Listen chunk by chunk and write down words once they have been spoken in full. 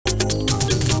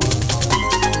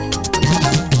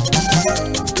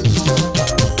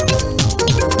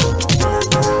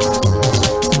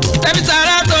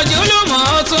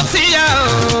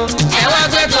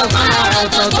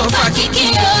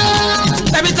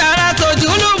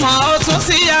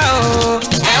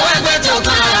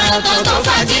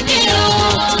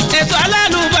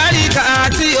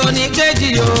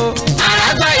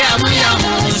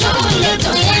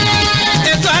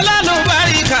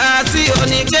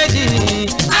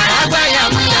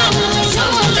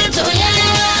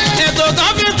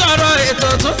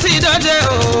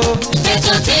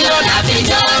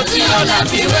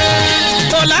láfiwé.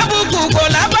 kò lábùkù kò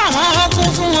lábàwọ́n kún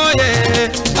fún oyè.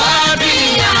 Quadri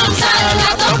Hamzat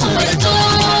látọkùn ètò.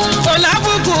 kò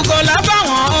lábùkù kò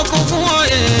lábàwọ́n kún fún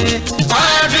oyè.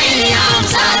 Quadri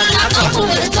Hamzat látọkùn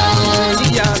ètò.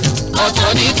 ọ̀tọ̀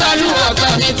ní tọ́lú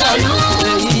ọ̀tọ̀ ní tọ́lú.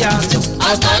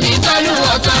 ọ̀tọ̀ ní tọ́lú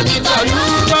ọ̀tọ̀ ní tọ́lú.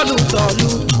 tọ́lú.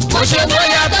 mo ṣe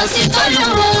bóyá tó sí tọ́lú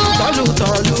o.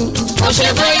 tọ́lú. mo ṣe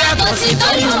bóyá tó sí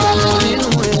tọ́lú o. nínú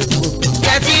ètò.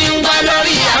 kẹ́tí ń gbọ́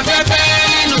lórí afẹ́fẹ́.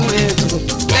 nínú ètò.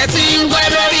 kẹ́tí ń gbọ́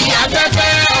lórí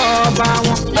afẹ́fẹ́. ọba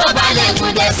wọn. ló balẹ̀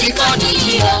gùdẹ̀ sí kọ́ni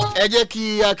yìí o. ẹ jẹ́ kí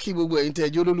a kí gbogbo ẹ̀yin tẹ́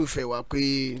jẹ́ olólùfẹ́ wa pé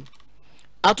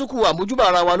atukù àmójúbà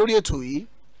ara wa lórí ètò yìí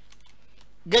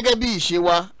gẹ́gẹ́ bí ìṣe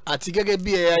wa àti gẹ́gẹ́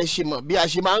bí ẹ ṣe mọ̀ bí a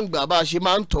ṣe máa ń gbà bá a ṣe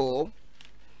máa ń tọ̀ ọ́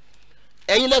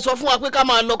ẹ̀yin lẹ sọ fún wa pé ká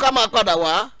máa lọ ká máa padà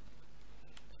wá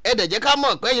ẹ dẹ̀ jẹ́ ká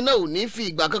mọ̀ pé ẹ̀yin náà ò ní fi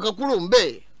ìgbà kankan kúrò ń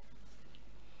bẹ̀.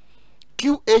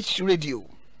 QH Radio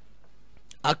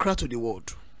Accra to the world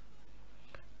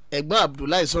ẹ̀gbọ́n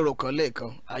Abdullahi sọ̀rọ̀ kan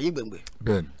lẹ́ẹ̀kan ayé gbẹ̀ngbẹ̀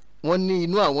bẹ́ẹ̀ni wọ́n ní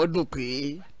inú àwọn dùn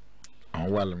pé àwọn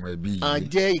wà lọ́mọ ẹbí yìí à ń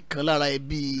jẹ́ ìkan lára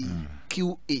ẹbí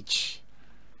QH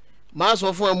máa sọ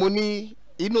fún ẹ mo ní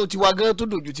inú tiwa gan tó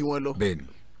dùn ju tiwọn lọ bẹ́ẹ̀ni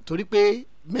torí pé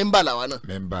mẹ́mbà làwa náà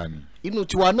mẹ́mbà ni inú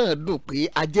tiwa náà dùn pé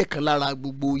a jẹ́ kan lára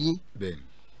gbogbo yín bẹ́ẹ̀ni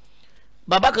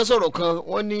bàbá kan sọ̀rọ̀ kan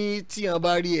wọ́n ní tí wọ́n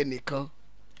bá rí ẹnìkan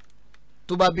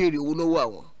tó bá béèrè owó lọ́wọ́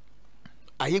àwọn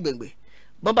ayé gbẹ̀ngbẹ̀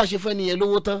bọ́n bá ṣe fẹ́ nìyẹn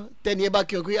lówó tán tẹ́ni ẹ bá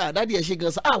kí ọ pé àdádì ẹ ṣe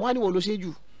gan sa àwọn àníwọ̀ ló ṣe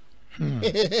jù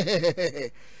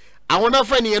àwọn náà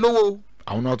fẹ́ nìyẹn lówó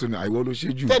àwọn náà tún ní àìwọ ló ṣe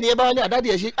jù tẹ́ni ẹ bá ní àdádì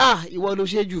ẹ ṣe ìwọ ló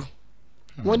ṣe jù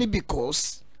wọ́n ní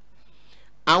because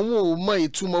àwọn ò mọ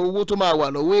ìtumọ̀ owó tó máa wà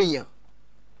lọ́wọ́ èèyàn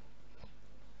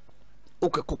ó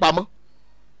kẹ́kọ̀ọ́ pamọ́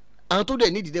àwọn tó dẹ̀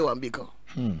nídìí dẹ̀ wà níbì kan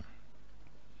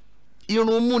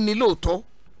irun mú ni lóòótọ́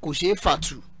kò ṣeé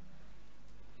fàtú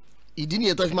ìdí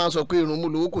nìyẹn tó fi máa ń sọ pé irun mú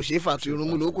lówó kò ṣeé fàtú irun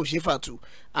mú lówó kò ṣeé fàtú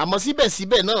àmọ́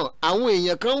síbẹ̀síbẹ̀ náà àwọn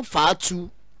èèyàn kan ń fà á tu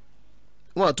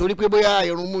wọn torí pé bóyá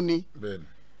irun mú ni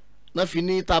náà fi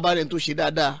ní tabarẹ̀ tó ṣe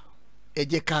dáadáa ẹ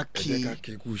jẹ́ ká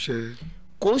kí kú iṣẹ́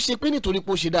kò ń ṣe pé nítorí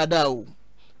pé ó ṣe dáadáa o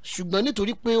ṣùgbọ́n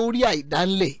nítorí pé ó rí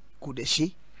àìdánlẹ̀ kò dẹ̀ ṣe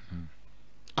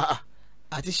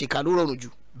àti ṣèkà ló rọrùn jù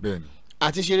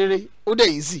àti ṣe rere ó dẹ̀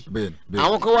easy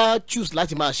àwọn kan wá choose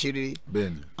láti máa ṣe rere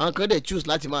àwọn kan dẹ̀ choose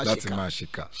láti máa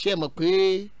ṣèkà ṣé ẹ mọ̀ pé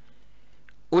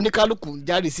oníkálukú ń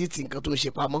já rìsíìtì nǹkan tó ń ṣe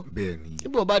pamọ́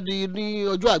níbo bá di ní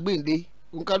ọjọ́ àgbéǹde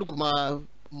oníkálukú máa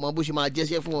mọ bó ṣe máa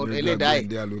jẹ́ṣẹ́ fún ọ̀rọ̀ ẹlẹ́dàá ẹ̀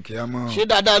ṣé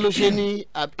dáadáa ló ṣe ní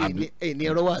ẹni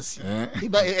ẹ̀rọ wá sí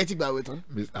ẹ ti gbàwé tán.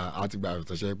 a ti gbàwé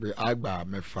tán ṣe pé a gbà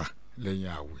 6 lẹ́yìn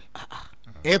àwẹ̀.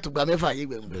 ẹ tún gba 6 yé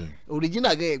gbẹ̀ngbẹ̀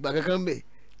original gẹ̀ ẹ̀gbà kankan ń bẹ̀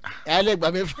ẹ̀ alẹ́ gba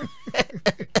 6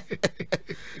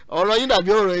 ọ̀rọ̀ yín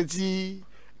dàbí ọ̀rọ̀ ẹ tí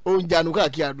ó ń janu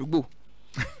káàkiri àdúgbò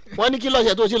wọ́n ní kí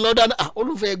lọ́sẹ̀ tó ṣe lọ́dá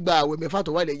olùfẹ́ gba àwẹ̀ 6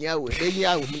 tó wà lẹ́yìn àwẹ̀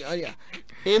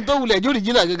èyí tó wulẹ̀ jó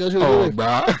original gẹ́gẹ́ sórí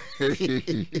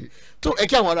rẹ̀ tó ẹ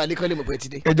kí àwọn ará ilé kan lè mọ̀ pé ti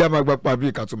dé. ẹ já máa gbá pa bí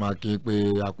ìka tó máa kí pé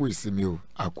a kú ìsinmi o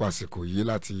a kú àsìkò yìí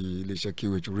láti iléeṣẹ́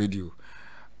QH Radio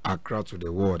Accra to the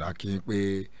world a kí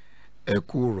pé ẹ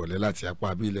kú ìrọ̀lẹ́ láti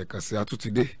apá bí ilẹ̀ kan sí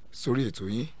atútidé sórí ètò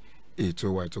yín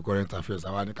ètò wa ètò current affairs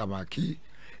àwa ní ká máa kí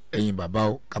ẹ̀yin bàbá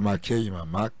o ká máa kí ẹ̀yin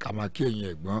màmá ká máa kí ẹ̀yin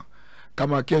ẹ̀gbọ́n ká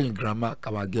máa kí ẹ̀yin grandma ká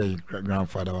máa kí ẹ̀yin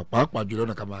grandfather wa pàápàá jùlọ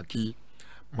náà ká máa kí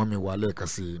mọ́mí wa lẹ́ẹ̀kan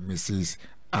sí Mrs.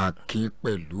 Akin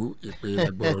pẹ̀lú ìpè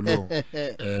lágbọ̀rọ̀ lọ́hùn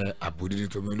àbòdìdì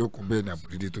tómi olókun bẹ́ẹ̀ ni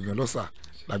àbòdìdì tómi ọlọ́sà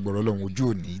lágbọ̀rọ̀ lọ́hùn ojú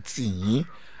òní tì yín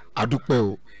adúpẹ́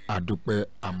o adúpẹ́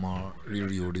àmọ́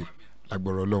rírì oore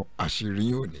lágbọ̀rọ̀ lọ́hùn àṣírí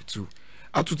òní tú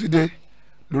àtúntìdé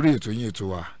lórí ètò yín ètò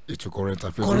wa ètò current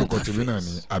affairs orúkọ tèmi náà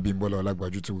ni Abímbọ́lá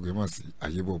Ọlágbájú tí gbogbo mọ̀ sí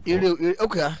Ayébọ̀ bọ̀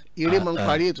eré máa ń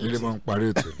parí ètò eré máa ń parí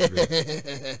ètò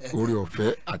orí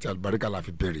ọ̀fẹ́ àti àlùbáríkà la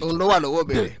fi bẹ̀rẹ̀ òun ló wà lọ́wọ́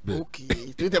bẹ̀rẹ̀ ok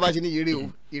torí tẹ́ bá ṣe ní eré o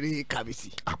eré kàbìsì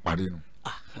àparí nu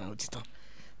ó ti tán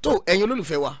tó ẹ̀yin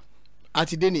olólùfẹ́ wa a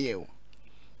ti dé nìyẹn o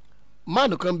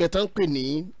máàlù kan bẹ tán pè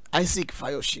ní Isaac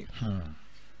Fayose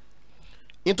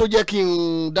ní tó jẹ́ kí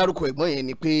n dárúkọ ẹ̀gbọ́n yẹn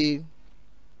ni pé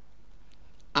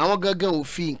àwọn gangan ò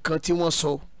fi nǹkan tí wọ́n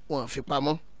sọ wọ́n fi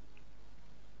pamọ́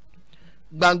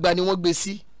gbangba ni wọ́n gbé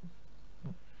sí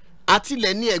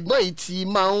àtìlẹ́ ní ẹ̀gbọ́n yìí ti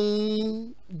máa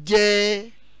ń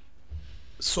jẹ́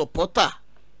sọ̀pọ́tà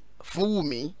fún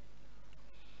Wùmí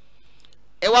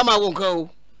ẹ wá máa wo nǹkan o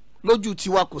lójú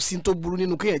tiwa kò sí tó burú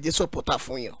nínú kéèyàn jẹ́ sọ̀pọ́tà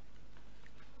fún yàn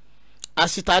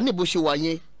àṣìta ní bó ṣe wà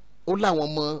yẹn ó láwọn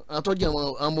ọmọ àtọ́jú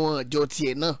ọmọ ìjọ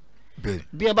tiẹ̀ náà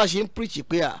bí wọ́n bá ṣe ń preach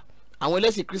pé àwọn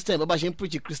ẹlẹ́sìn Christian bá ṣe ń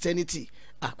preach Christianity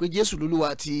àpé Jésù lolúwa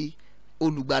àti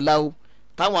olùgbàlà o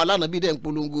táwọn alánàbí dẹ̀ ń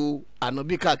polongo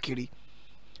ànábì káàkiri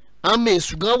àmì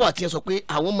èṣù gan wà tí ẹ sọ pé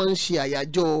àwọn máa ń ṣe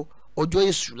àyájọ́ ọjọ́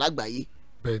èṣù lágbàáyé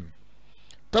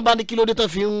tán bá ní kí ló dé tán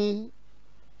fi ń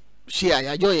ṣe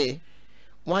àyájọ́ yẹn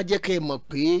wọ́n á jẹ́ kẹ́ ẹ mọ̀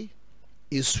pé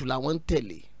èṣù làwọn ń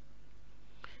tẹ̀lé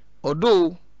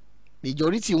ọ̀dọ́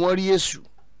majority wọ́n rí èṣù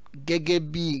gẹ́gẹ́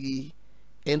bí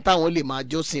ẹni táwọn lè máa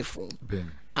jọ́sìn fún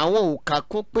àwọn ò kà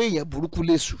kún pé èèyàn burúkú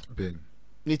lèṣù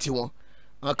ní tiwọn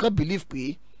àwọn kan believe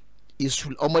pé èṣù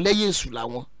ọmọlẹ́yìn èṣù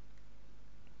làwọn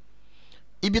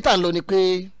ibi tá à ń lọ ni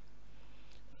pé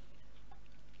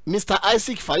Mr.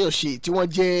 Isaac Fayose tí wọ́n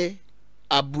jẹ́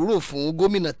àbúrò fún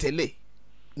gómìnà tẹ́lẹ̀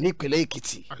ní ìpínlẹ̀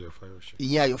Èkìtì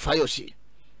ìyẹn Ayọ̀ Fayose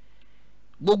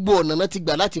gbogbo ọ̀nà náà ti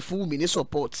gbà láti fún Wumi ní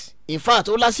support in fact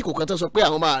ó lásìkò kan tó sọ pé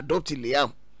àwọn máa adopt Liam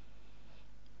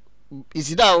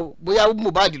ìsídà o bóyá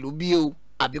Mohbad ló bí o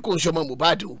àbí kò ń ṣọmọ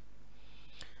Mohbad o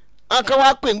àwọn kan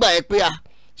wá pè ń gbà ẹ pé a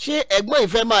ṣé ẹ̀gbọ́n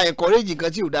ìfẹ́ máa encourage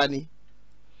nǹkan tí ò dá ni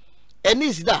ẹni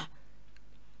ìsídà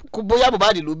bóyá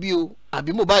Mohbad ló bí o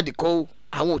àbí Mohbad kọ́ o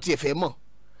àwọn ò tiẹ̀ fẹ́ mọ̀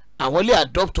àwọn lè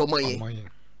adopt ọmọ yẹn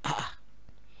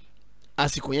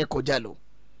àsìkò yẹn kọjá lọ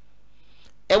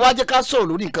ẹ wá jẹ́ ká sọ̀rọ̀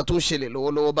lórí nǹkan tó ń ṣẹlẹ̀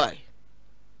lọ́wọ́lọ́wọ́ báyìí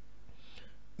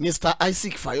Mr.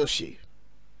 Isaac Fayose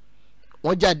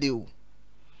wọ́n jáde o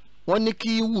wọ́n ní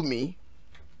kí Wumi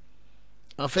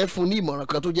wọ́n fẹ́ fún ní ìmọ̀ràn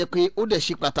kan tó jẹ́ pé ó dẹ̀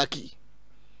ṣe pàtàkì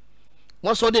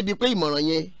wọ́n sọ débi pé ìmọ̀ràn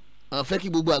yẹn wọ́n fẹ́ kí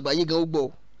gbogbo àgbáyé gan ó gbọ́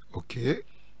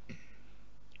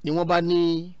ni wọ́n bá ní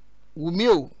Wumi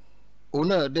o òun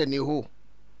náà dẹ̀ ní hó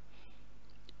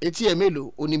etí ẹ̀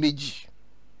mélòó ó ní méjì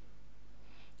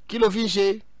kí ló fi ń ṣe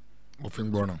mo fi ń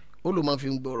gbọ́ràn ó ló máa fi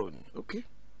ń gbọ́rọ̀ ni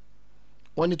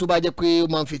wọ́n ní tó bá jẹ́ pé ó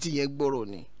máa ń fetí yẹn gbọ́rọ̀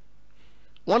ni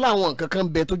wọ́n láwọn nǹkan kan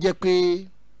bẹ tó jẹ́ pé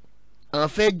àwọn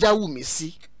fẹ́ já Wumi sí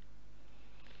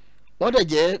wọ́n dẹ̀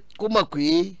jẹ́ kó mọ̀ pé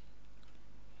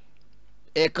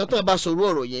ẹ̀ẹ̀kan tó bá sọ̀rọ̀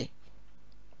ọ̀rọ̀ yẹn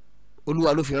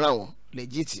Olúwa ló fi rán àwọn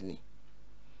legit ni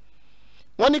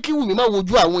wọ́n ní kí Wumi má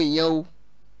wojú àwọn èèyàn o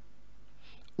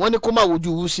wọ́n ní kó má wojú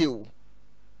wúṣe o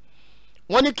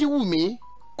wọ́n ní kí Wumi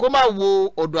kó má wo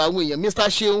ọ̀dọ̀ àwọn èèyàn Mr.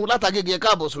 Seun látàgége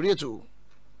káàbọ̀ sórí ètò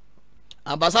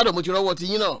ambassador mo ti rọ́wọ́ ti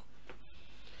yín náà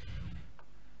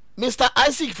Mr.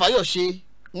 Isaac Fayose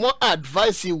wọ́n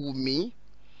advice Wumi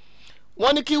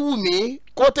wọ́n ní kí Wumi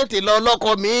kó tètè lọ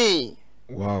lọ́kọ míì.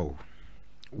 Wow,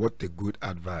 what a good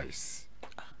advice.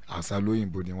 Àṣà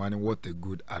lóyìnbó ni wọ́n ní what a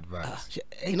good advice.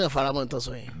 ẹ̀yin náà faramọ́ nǹkan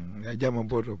sọ yẹn. ẹ jẹ́ mọ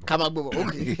bọ́ọ̀dù. ká máa gbọ́ bọ̀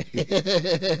ok.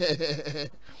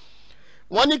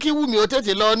 wọ́n ní kí Wumi ó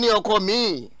tètè lọ ní ọkọ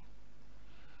míì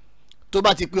tó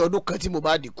bá ti pé ọdún kan tí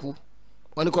Mohbad kú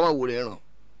wọ́n ní kó máa wò rẹ̀ ràn.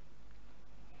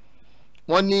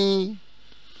 wọ́n ní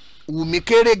Wumi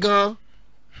kéré gan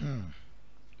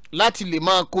láti lè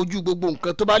máa kojú gbogbo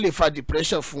nǹkan tó bá lè fa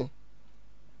depression fún.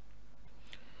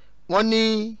 wọ́n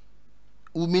ní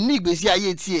Wumi ní ìgbésí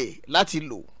ayé tiẹ̀ láti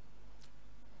lò.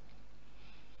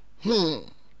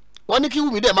 wọ́n ní kí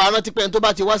Wumi dẹ̀ máa rántí pé ẹni tó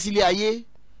bá ti wá sílé ayé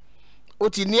ó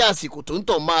ti ní àsìkò tó ń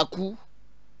tàn máa kú.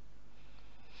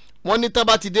 wọ́n ní tán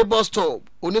bá ti dé bus stop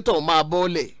onítàn máa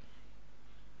bọ́ọ̀lẹ̀.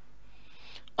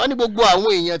 wọ́n ní gbogbo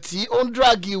àwọn èèyàn tí ó ń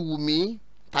dragi Wumi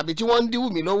tàbí tí wọ́n ń dí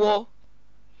Wumi lọ́wọ́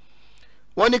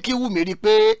wọ́n ní kí Wumi rí i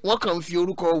pé wọ́n kàn ń fi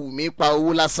orúkọ Wumi pa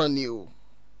owó lásán ni o.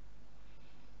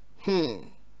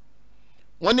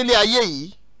 wọ́n nílé ayé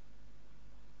yìí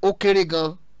ó kéré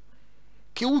gan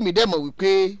kí Wumi dẹ̀ mọ̀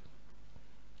wípé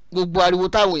gbogbo ariwo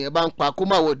táwọn èèyàn bá ń pa kó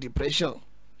má wọ depression.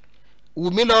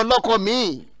 Wumi lọ lọ́kọ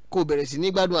míì kó bẹ̀rẹ̀ sí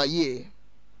ní gbádùn ayé ẹ̀.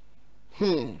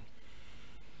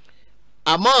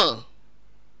 àmọ́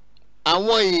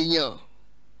àwọn èèyàn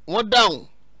wọ́n dáhùn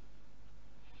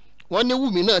wọ́n ní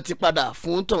Wumi náà ti padà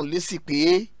fún tọ̀hún lésì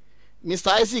pé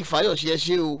Mr. Isaac Fayose ẹ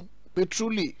ṣé o pé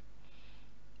truly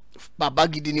bàbá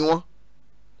gidi ni wọ́n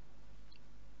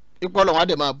ipò ọlọ́wọ́n á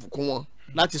dẹ̀ máa bùkún wọn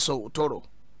láti sọ òótọ́ ọ̀rọ̀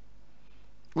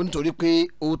wọ́n nítorí pé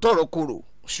òótọ́ ọ̀rọ̀ korò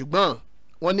ṣùgbọ́n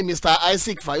wọ́n ní Mr.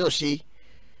 Isaac Fayose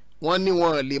wọ́n ní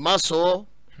wọn lè má sọ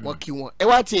wọn kí wọn ẹ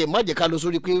wá tiẹ̀ má jẹ́ ká lọ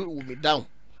sórí pé Wumi dáhùn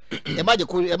ẹ má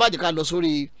jẹ́ ká lọ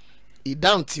sórí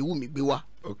ìdáhùn tí Wumi gbé wá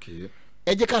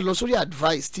ẹ jẹ́ ká lọ sórí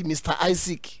advice tí Mr.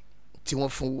 Isaac tí wọ́n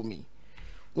fún Wumi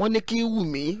wọ́n ní kí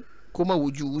Wumi kó má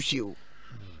wojú wúṣe o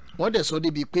wọ́n dẹ̀ sọ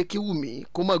débi pé kí Wumi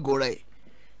kó má gọra ẹ̀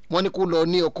wọ́n ní kó lọ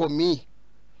ní ọkọ míì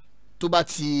tó bá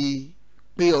ti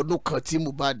pé ọdún kan tí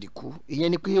Mohbad kú ìyẹn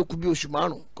ni pé ó kú bí oṣù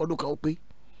 5 kọ́dún kan ó pé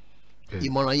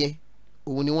ìmọ̀ràn yẹn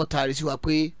òun ni wọ́n taari sí wa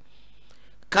pé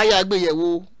káyà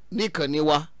àgbéyẹ̀wò ní ìkànnì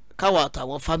wa káwa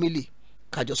àtàwọn fámìlì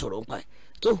kájọ sọ̀rọ̀ nípa ẹ̀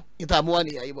tó níta mú wá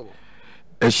nìyà yìí bọ̀bọ̀.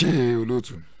 ẹ ṣe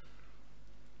olóòtú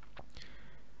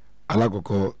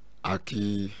alákọ̀ọ́kọ́ a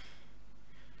kí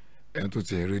ẹni tó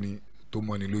ti ẹ̀rẹ́ ni tó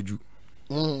mọ́ni lójú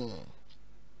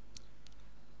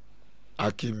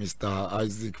a kí Mr.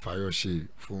 Isaac Fayose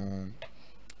fún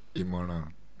ìmọ̀ràn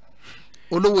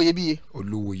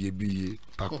olówó iyebíye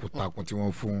takuntakun tí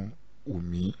wọ́n fún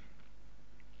Wumi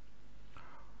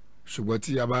ṣùgbọ́n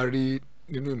tí a bá rí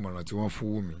nínú ìmọ̀ràn tí wọ́n fún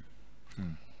Wumi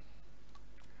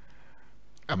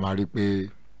a máa rí pé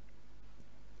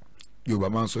Yorùbá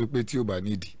máa ń sọ pé tí ó bá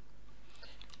nídìí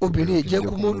obìnrin ìjẹ́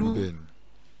kúmọ́lú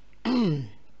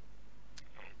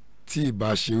tí ìbá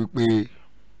ṣe wípé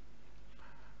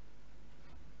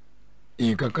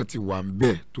nǹkan kan ti wà ń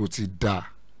bẹ̀ tó ti dá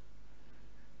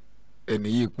ẹni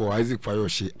yìí pọ̀ Isaac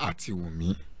Fayose àti Wumi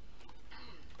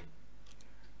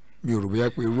mi ò rò bóyá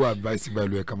pé irú advice báyìí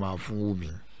ló yẹ ká máa fún Wumi.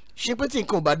 ṣé pé tí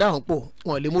nǹkan ò bá dáhùn pọ̀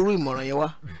wọn lè múrú ìmọ̀ràn yẹn wá.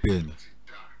 bẹ́ẹ̀ni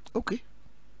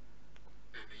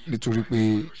nítorí pé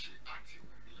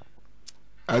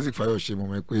Isaac Fayose mọ̀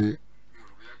mọ́ pé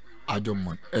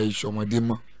àjọmọ̀ ẹ̀ ìṣọmọdé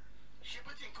mọ́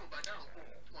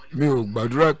mi ò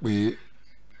gbàdúrà pé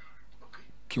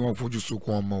kí wọ́n fojú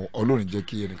sunkún ọmọ Ọlọ́run jẹ́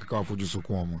kí ẹnì kankan fojú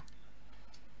sunkún ọmọ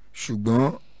ṣùgbọ́n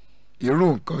irú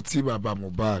nǹkan tí bàbá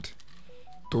Mohbad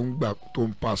tó ń gbà tó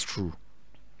ń pass through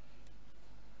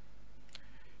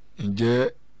ǹjẹ́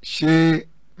ṣé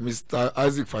Mr.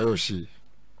 Isaac Fayose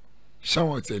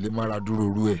ṣáwọn tẹ̀lé mára dúró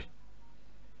rú ẹ̀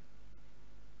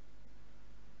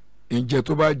ǹjẹ́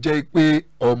tó bá jẹ́ pé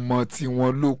ọmọ tí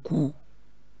wọ́n ló kú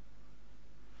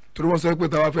torí wọ́n sọ pé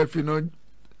táwa fẹ́ finá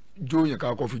jó yẹn ká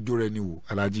kọ́ fi jó rẹ ni wò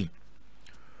aláàjì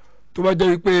tó bá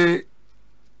jẹ́ pé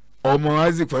ọmọ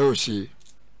Isaac Fayose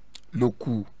ló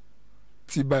kú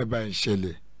tí báyìí ń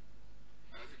ṣẹlẹ̀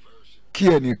kí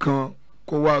ẹnìkan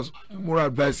kó wá múra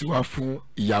advice wá fún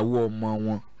ìyàwó ọmọ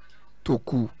wọn tó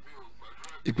kú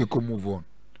ipe kó move on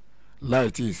láì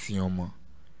tí ì sin ọmọ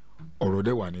ọ̀rọ̀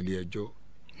dẹ̀ wà nílé ẹjọ́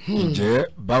ǹjẹ́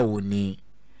báwo ni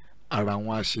ara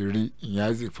wọn á ṣe rí ìyẹn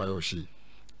Isaac Fayose.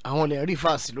 àwọn lè rí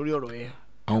fàásì lórí ọ̀rọ̀ yẹn.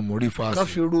 àwọn mò ń rí fàásì ká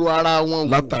fi ru ara wọn wò.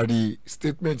 látàrí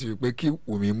statement wípé kí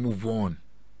Wumi move on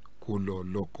kó lọ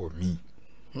lọ́kọ mi.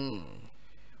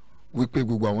 wípé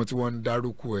gbogbo àwọn tí wọ́n ń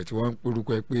dárúkọ ẹ̀ tí wọ́n ń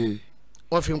porúkọ ẹ̀ pé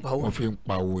wọ́n fi ń pawó. wọ́n fi ń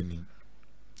pawó ni.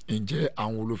 ǹjẹ́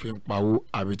àwọn ló fi ń pawó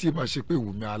àbí tí ìbá ṣe pé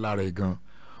Wumi alára ẹ̀ gan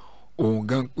òun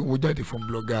gan pé wọ́n jáde fún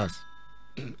bloggers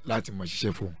láti mọ̀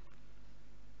ṣiṣẹ́ fún un.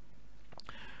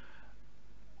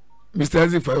 Mr.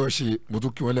 Isaac Fayose mo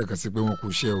tún kí wọ́n lẹ́ẹ̀kan sí pé wọ́n kú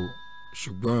iṣẹ́ o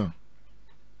ṣùgbọ́n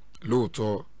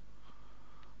lóòótọ́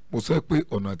mo sọ pé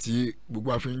ọ̀nà tí gbogbo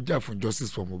a fi ń jà fún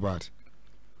justice for Mohbad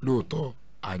lóòótọ́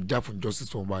à ń jà fún justice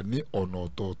for Mohbad ní ọ̀nà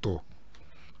ọ̀tọ̀ọ̀tọ̀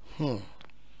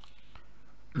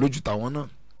lójú tàwọn náà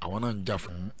àwọn náà ń jà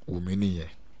fún Wumi nìyẹn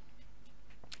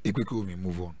ipe kí Wumi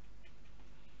move on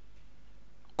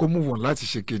kó move on láti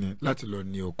ṣe kíni láti lọ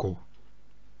ní ọkọ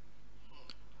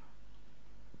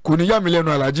kò ní yà mí lẹ́nu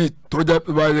aláàjì tó jẹ́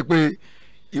pé báyìí pé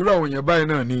irú àwọn èèyàn báyìí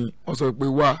náà ni wọ́n sọ pé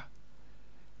wá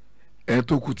ẹ̀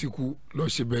tó kú ti kú lọ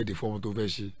ṣe bẹ́ẹ̀dì fọ́ọ̀mù tó fẹ́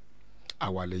ṣe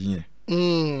àwàlẹ̀ yẹn.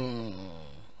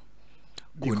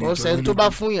 because ẹni tó bá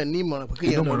fún yàn ní ìmọ̀ràn pé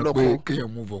kéèyàn lọ lọ́kọ kéèyàn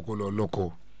mú fọ́kọ́ lọ lọ́kọ.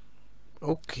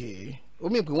 ok ó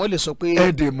mì pé wọ́n lè sọ pé.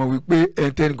 ẹ dẹ̀ mọ̀ wípé ẹ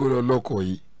tẹ́ni kó lọ lọ́kọ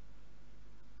yìí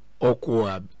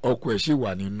ọkọ ẹ̀ ṣì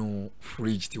wà nínú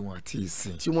fridge tí wọ́n ti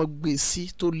sin. tí wọ́n gbé sí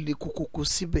tó le kókókó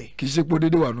síbẹ̀. kì í ṣe pé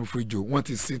dédé wà nínú fridge o wọ́n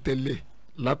ti sin tẹ́lẹ̀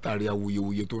látàrí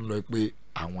awuyewuye tó ń lọ pé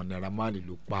àwọn Naira Marley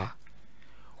ló pa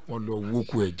wọ́n lọ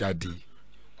wókù ẹ̀ jáde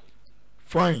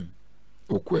fine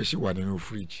òkú ẹ̀ ṣì wà nínú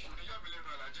fridge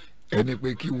ẹni pé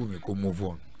kí Wumi kó move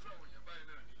on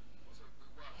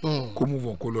kó move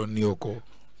on kó lọ ní ọkọ.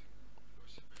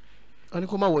 wọ́n ní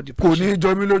kó má wọ kò depression. ní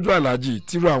jọ mí lójú aláàjì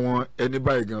tírú àwọn ẹni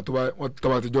báyìí gan tó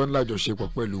bá ti jọ ń lájọṣepọ̀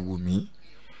pẹ̀lú Wumi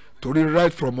torí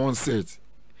right from onset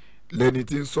lẹni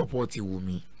tí ń support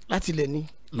Wumi. láti lẹ̀ ní.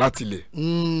 láti lẹ̀.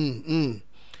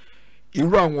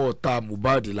 irú àwọn ọ̀tá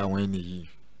Mohbad làwọn ẹni yìí.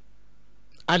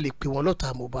 a lè pè wọ́n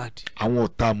lọ́tà Mohbad. àwọn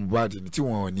ọ̀tá Mohbad ni tí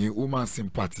wọ́n ní woman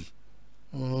sympathy.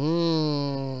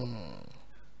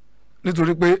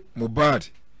 nítorí pé Mohbad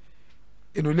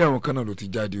inú ilé àwọn kan náà ló ti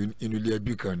jáde inú ilé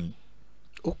ẹbí kan ni.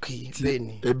 ok bẹ́ẹ̀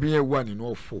ni. ẹbí yẹn wà nínú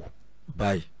ọ̀fọ̀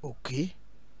báyìí. ok.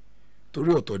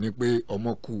 torí ọ̀tọ̀ ni pé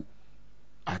ọmọ kú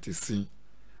àti sin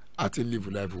àti live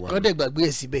life wa. kọ́dẹ̀ gbàgbé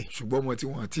ẹ̀ síbẹ̀. ṣùgbọ́n ọmọ tí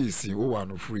wọ́n ti sin ó wà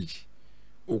nù fridge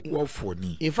òkú ọ̀fọ̀ ni.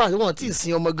 in fact wọ́n ti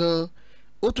sin ọmọ gan-an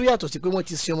ó tún yàtọ̀ sí pé wọ́n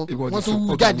ti sin ọmọ wọ́n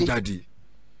tún jáde.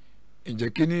 ǹjẹ́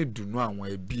kí ni ìdùnnú àwọn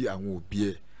ẹbí àwọn òbí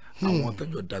ẹ̀ àwọn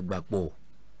tọ́jọ́ dàgbà pọ̀.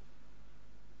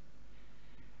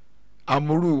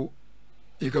 àmúrú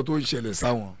nǹkan tó ń ṣẹlẹ̀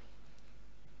sáwọn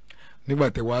nígbà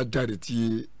tẹ́ wàá jáde tí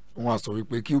wọ́n á sọ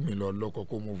wípé kí Wumi lọ lọ́kọ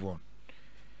kó move on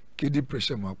kí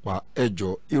depression máa pa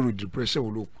ẹjọ́ irú depression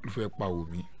wo ló fẹ́ pa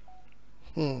Wumi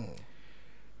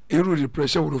irú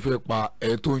depression wo ló fẹ́ pa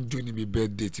ẹ tó ń jó níbi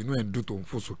birthday tínú ẹ̀ ń dùn tó ń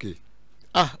fò sókè.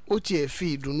 ó tiẹ̀ fi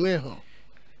ìdùnnú ẹ̀ hàn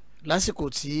lásìkò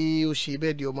tí ó ṣe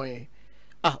bẹ́ẹ̀ di ọmọ yẹn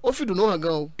ó fi ìdùnnú hàn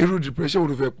gan o. irú depression wo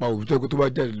ló fẹ́ pa Wumi tó yẹ kó tó bá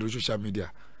jáde lórí social media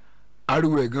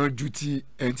ariwo ẹ̀ gan ju ti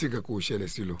ẹni tí nǹkan kò ṣẹlẹ̀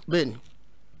sí lọ. bẹ́ẹ̀ni.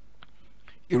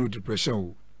 irú depression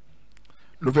o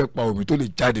ló fẹ́ pa Wumi tó lè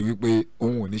jáde wípé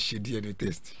òun ò ní ṣe DNA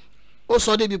test. ó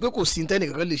sọ débi pé kò sí tẹ́nì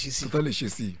kankan lè ṣe sí. tó lè ṣe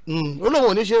sí. ó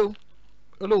lóun ò ní ṣe o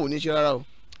ó lóun ò ní ṣe rárá o.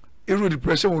 irú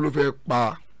depression wo ló fẹ́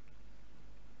pa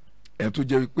ẹ̀ tó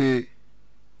jẹ́ wípé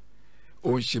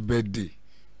ó ń ṣe birthday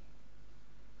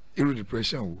irú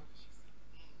depression wo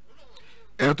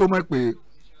ẹ̀ tó mọ̀ pé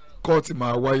court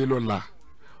máa wáyé lọ́la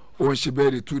ó ń ṣe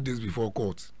birthday 2 days before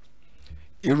court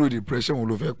irú depression wo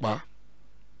ló fẹ́ pa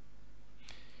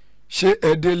ṣé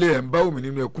ẹ délé ẹ̀ ń bá Wumi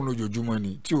nínú ẹkún lójoojúmọ́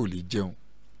ni tí ò lè jẹun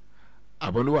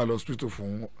àbọ̀ ló wà lọ́sítítù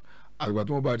fún àgbà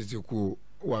tó wọ́n bá ti kú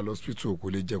ó wà lọ́sítítù kò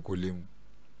lè jẹ kò lè mu.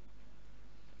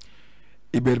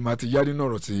 ìbẹ̀rù máa ti yá nínú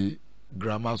ọ̀rọ̀ tí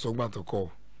girama sọgbà tó kọ́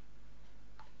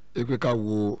ẹ pé ká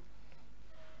wo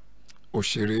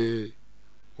òṣèré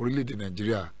orílẹ̀-èdè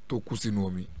Nàìjíríà tó kú sínú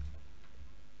omi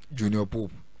Junior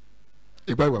Pope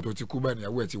ipa ìgbà tó ti kú báyìí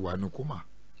ìyàwó ẹ̀ ti wà ní kómà.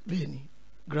 bẹ́ẹ̀ni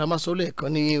girama sọ lẹ́ẹ̀kan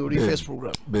ní orí first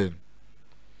program. bẹ́ẹ̀ni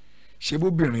ṣé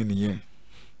bóbìnrin nìyẹn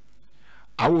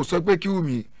àwọn ò sọ pé kí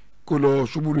Wumi kó lọ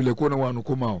ṣubú lulẹ̀ kó náà wà ní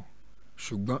kómà o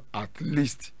ṣùgbọ́n at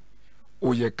least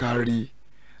ó yẹ ká rí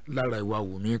lára ìwà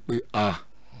Wumi pé ó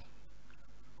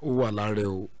wà lára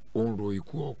ẹ̀ ó ń ro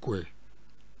ikú ọkọ ẹ̀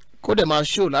kó dẹ̀ máa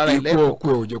ṣó lára ẹ̀ ikú lẹ́kọ̀ọ́. ọkọ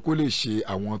ẹ̀ ò jẹ́ kó lè ṣe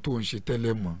àwọn tó ń ṣe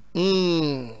tẹ́lẹ̀ mọ́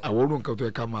àwọn orun nǹkan tó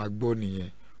yẹ ká máa gbọ́ nìyẹn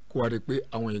kó wá rí pé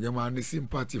àwọn èèyàn máa ní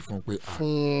sympathy fún pé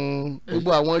fún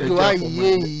gbogbo àwọn ọjọ́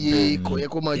iye kò yẹ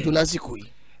kó máa jó lásìkò yìí.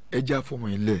 ẹja fọmọ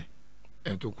ilẹ̀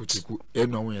ẹ̀ tó kú ti kú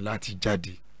ẹnu àwọn yẹn láti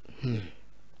jáde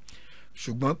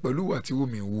ṣùgbọ́n pẹ̀lú ìwà tí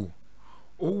Wumi wò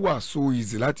ó wà so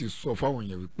easy láti sọ fáwọn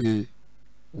èèyàn wípé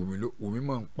Wumi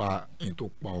máa ń pa ẹni tó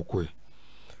pa ọkọ ẹ̀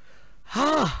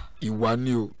ìwà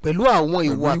ni o pẹ̀lú àwọn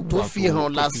ìwà tó fi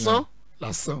hàn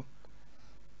lásán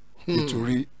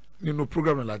nítorí nínú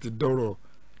program náà láti dọ́rọ̀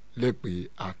lẹ́pẹ́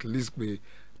at least pé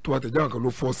tó àtẹ̀jáwé kan ló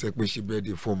fọ́ọ̀sẹ̀ pé ṣe bẹ́ẹ̀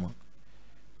dé fọ́ọ̀mù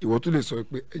ìwọ tó lè sọ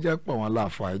pé ẹ jẹ́ pa àwọn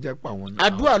aláàfáà ẹ jẹ́ pa àwọn.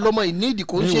 àdúrà lọmọ ìnídìí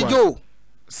kò ń ṣe jò.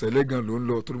 sẹlẹ gan ló ń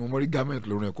lọ torí mo mọ rí gámẹǹtì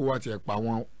lórí ẹ kó wá tiẹ̀ pa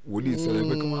àwọn wòlíì sẹlẹ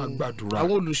pé kí wọ́n gbàdúrà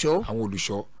àwọn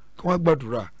olùṣọ́ kí wọ́n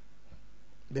gbàdúrà.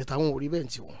 bẹ́ẹ̀ táwọn ò rí bẹ́ẹ̀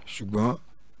tí wọ́n. ṣùgbọ́n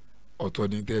ọ̀tọ̀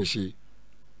ni tẹ́ ẹ ṣe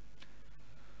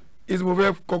ìdí mo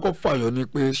fẹ́ kọ́kọ́ fàyọ ni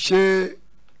pé ṣé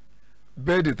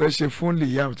bẹ́ẹ̀dì tẹ́ ṣe fún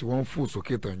Liam tí wọ́n ń fò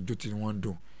sókè tán jó tí wọ́n ń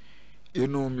dùn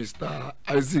inú Mr.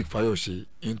 Isaac Fayose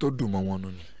ìyẹn tó dùn mọ́ wọn nù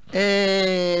ni.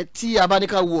 tí a bá ní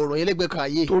ká wo ọ̀rọ̀ yẹn lẹ́gbẹ̀ẹ́ kan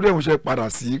ayé. torí ẹ̀ mo ṣe padà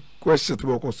sí question tó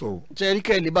bá kọ́ sọ o. jẹ́rí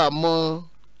kẹ́lí bá a mọ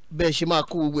bẹ́ẹ̀ ṣe máa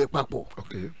kó gbogbo ẹ̀ papọ̀.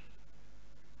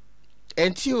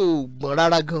 ẹni tí ò gbọ́n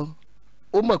rárá gan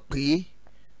ó mọ̀ pé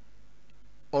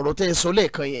ọ̀rọ̀ tẹ́ ẹ sọ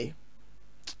lẹ́ẹ̀kan yẹn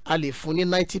a lè fún ní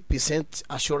 90%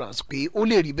 assurance pé ó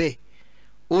lè rí bẹ́ẹ̀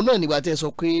òun náà nígbà tẹ́ ẹ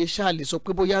sọ pé ṣáà lè sọ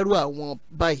pé bóyá rú àwọn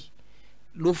báyìí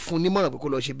ló fún nímọ̀ràn pé kó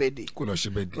lọ ṣe birthday.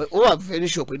 ó wà very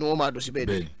sure pé ni wọ́n máa dùn sí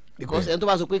birthday because ẹni tó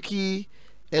bá sọ pé kí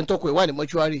ẹni tọkọ ẹ̀ wà ní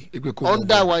mọ́ṣúárì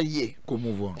under 1 year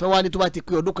tó wá ní tó bá ti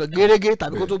pé ọdún kan gẹ́gẹ́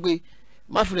tàbí kó tó gbé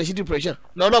má fi rẹ̀ sí depression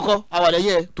lọ́lọ́kọ́ àwàlẹ̀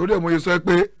yẹ. torí ẹ̀ mo yẹ sọ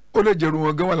pé ó lè jẹ̀rù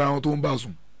wọn gan wà láwọn tó ń bá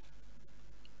sùn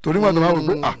torí wọn tó máa wọ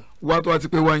pé wá tó wá ti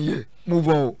pé 1 year move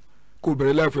on kó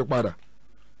bẹ̀rẹ̀ láìfẹ́ padà.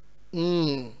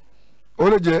 ó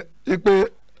lè jẹ́ pé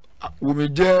Wumi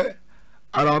jẹ́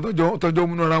ara wọn tọ́jọ́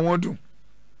múnú ara wọn dùn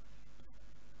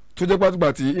tó jẹ́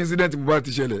pátúgbà tí incident mo bá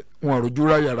ti ṣẹlẹ̀ wọn àròjú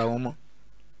ráyè ara wọn mọ́.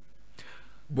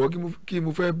 bọ́ kí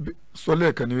mo fẹ́ sọ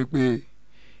lẹ́ẹ̀kan ni wípé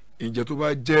ǹjẹ́ tó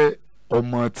bá jẹ́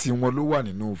ọmọ tí wọn ló wà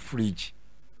nínú fíríjì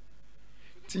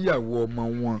tíyàwó ọmọ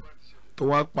wọn tó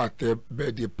wá pàtẹ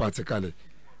birthday party kalẹ̀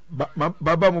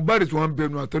bàbá Mohbad tí wọ́n ń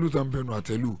bẹnu àtẹ́lù tó ń bẹnu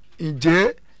àtẹ́lù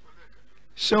ǹjẹ́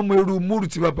sẹ́mu irú múrù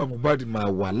tí bàbá Mohbad máa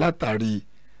wà látàrí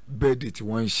birthday tí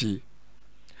wọ́n ń ṣe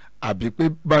àbí pé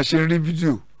bá a ṣe ń rí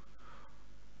fídíò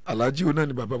Alhaji o náà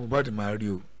ni bàbá Mohbad máa rí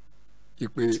o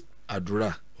ipe àdúrà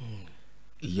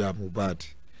ìyá Mohbad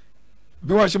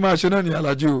bí wọ́n ṣe máa ṣe náà ni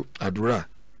Alhaji o àdúrà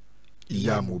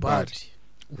ìyá Mohbad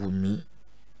Wumi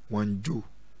wọ́n ń jó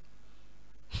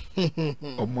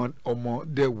ọmọ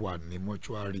dẹ̀ wà ní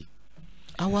mọ́ṣúárì.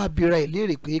 àwa abira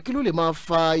ìlérè pé kí ló lè máa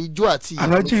fa ijó àti ìyàwó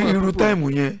Alhaji irú táìmù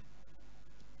yẹn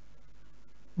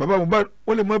bàbá Mohbad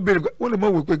wọ́n lè mọ béèrè wọ́n lè mọ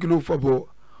wò pé kí ló fọ́ bọ́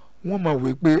wọ́n máa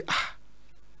wò pé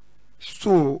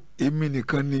so èmi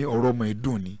nìkan ni ọ̀rọ̀ ọmọ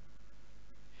ìdùn ni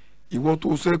ìwọ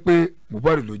tó sọ pé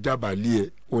Mohbad ló jábàálẹ̀ ẹ̀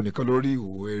o nìkan ló rí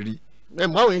ìhòòhò ẹ rí. ẹ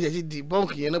mọ àwọn èèyàn ti di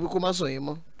bọ́ǹkì yẹn náà pé kó má sọ yẹn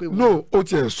mọ́. no ó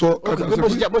tiẹ̀ sọ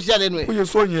bó ṣe jáde nù ẹ̀. ó yẹ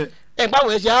sọ yẹn. ẹ pa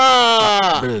àwọn yẹn ṣe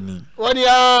bẹ́ẹ̀ ni wọ́n ní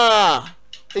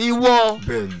ìwọ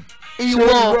bẹ́ẹ̀ ni ìwọ.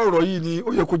 ṣé irú ọ̀rọ̀ yìí ni ó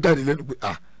yẹ kó jáde lẹ́nu pé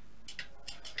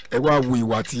ẹ wá wo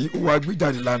ìwà tí ó wá gbé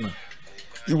jáde lánàá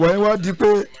ìwà yẹn wá di pé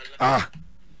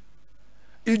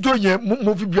ijó yẹn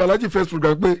mo fi bí Alhaji first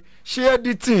program pé ṣé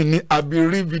editing ni àbí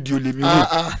rí fídíò lèmi wò.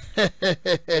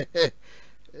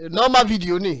 normal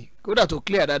video ni kódà tó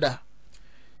clear dáadáa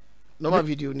normal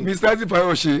video ni. Mr.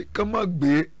 Fayose kàn má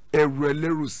gbé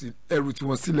ẹrù tí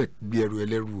wọ́n sílẹ̀ gbé ẹrù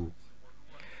ẹlẹ́rù o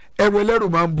ẹrù ẹlẹ́rù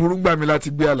máa ń burú gbà mí láti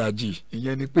gbé aláàjì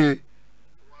ìyẹn ni pé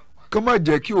kàn má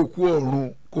jẹ́ kí òkú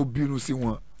ọ̀run kó bínú sí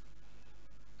wọn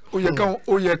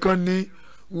ó yẹ kán ní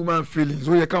woman feelings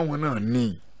ó yẹ káwọn náà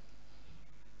ní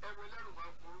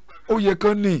ó yẹ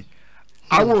kán ní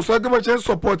àwọn òsọ ẹgbẹ́ bá ṣe ń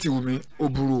support Wumi ó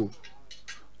burú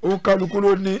o òun kálukú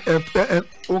ló ní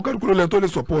lẹ́nu tó lè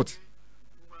support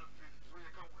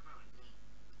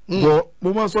bọ́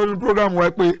mo máa sọ nínú program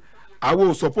wa pé àwọn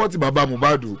ò support bàbá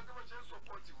Mohbad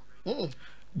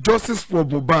justice for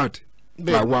Mohbad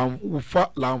làwọn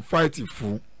là ń fight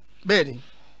fún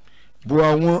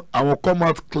bọ́ àwọn come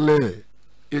out clear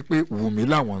pé Wumi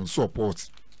làwọn ń support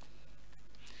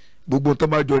gbogbo tó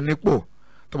bá jọ nípò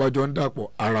tó bá jọ ń dàpọ̀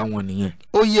ara wọn nìyẹn.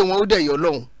 ó yé wọn ó dẹ̀ yọ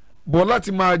lọ́hùn. bọ́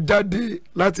láti máa jáde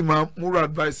láti máa múrò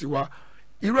advice wa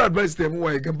irú advice tẹ̀ mú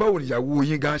wa yìí gan báwo nìyàwó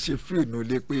yín gan ṣe free nù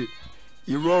lé pé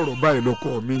irú ọ̀rọ̀ báyìí lọ́kọ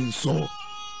mi ń sọ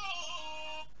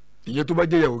ìyẹn tó bá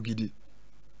jẹ́ ìyàwó gidi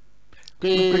pé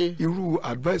irú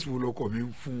advice wo lọ́kọ mi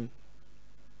ń fún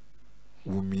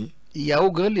Wumi. ìyàwó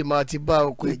gan lè máa ti bá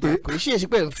ọkọ ìjà pé ṣé èsì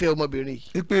pé ń fẹ́ ọmọbìnrin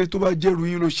yìí. pé tó bá jẹ́rú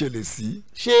yín ló ṣẹlẹ̀ sí.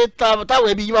 ṣé táwọn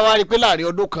ẹbí yín bá wá rí i pé láàrin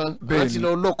ọdún kan àwọn ti lọ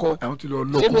lọ́kọ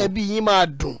ṣé inú ẹbí yín máa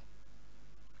dùn.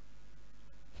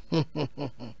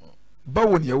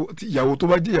 báwo ni ìyàwó tó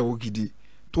bá jẹ́ ìyàwó gidi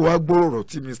tó wá gbọ́ ọ̀rọ̀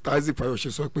tí Mr. Isaac Fayose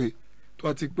sọ pé tó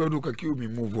wá ti pẹ́ ọdún kan kí Wumi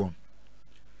move on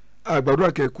àgbàdo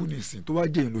àkẹ́kù nìsín tó wá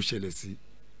jẹ́ ìlú ṣẹlẹ̀ sí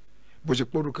bó ṣe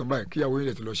pẹ́ ọdún kan báyìí kíyàwó yín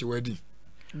lè ti lọ ṣe wedding.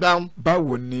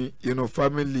 báwo ni inú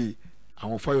family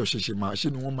àwọn Fayose ṣe máa ṣé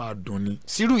ni wọ́n máa dùn ni.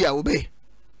 sírù ìyàwó bẹ́ẹ̀.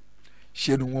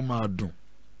 ṣé ni wọ́n máa dùn.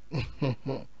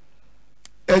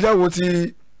 ẹjá wo ti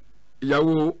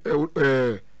ìyàwó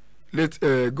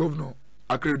late governor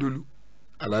Akeredolu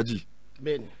Alhaji.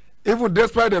 bẹ́ẹ̀ni. even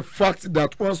despite the fact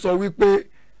that wọ́n sọ wípé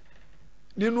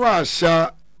nínú àṣà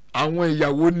àwọn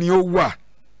ìyàwó ni ó wà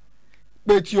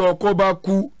pé tí ọkọ bá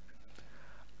kú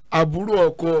àbúrò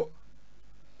ọkọ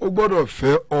ó gbọ́dọ̀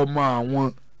fẹ́ ọmọ àwọn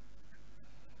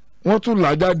wọ́n tún là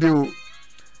jáde o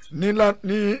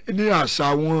ní àṣà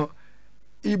wọn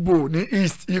Igbo ní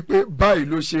east ipe báyìí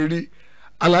ló ṣe rí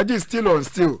Alhaji still on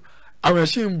still àwọn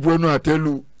ẹ̀ṣin ń bu ẹnu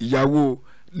àtẹ́lu ìyàwó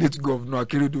late governor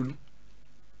Akeredolu.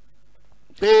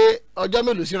 pé ọjọ́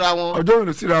mélòó síra wọn. ọjọ́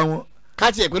mélòó síra wọn.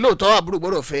 káàtì ẹ̀ pé lóòótọ́ àbúrò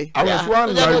gbọ́dọ̀ fẹ́. àwọn tí wọ́n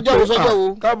ń la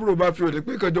pé káàbúrò bá fi òde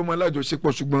pé kẹjọ ọmọ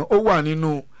alájọṣepọ̀ ṣùgbọ́n ó wà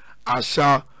nínú àṣà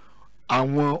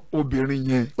àwọn obìnrin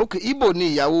yẹn. ok Igbo ni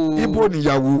ìyàwó. Igbo ni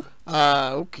ìyàwó.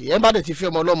 ok ẹ bá dẹ̀ ti fi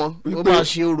ọmọ ọlọ́mọ ó máa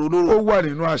ṣe orò lóró. ó wà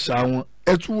nínú àṣà wọn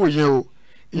ẹ tún wò yẹn o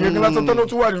ìyẹn kí lásán tó ló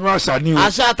tún wà nínú àṣà ni o.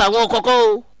 àṣà àtàwọn kọ́kọ́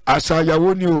o. àṣà ìyàwó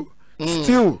ni o.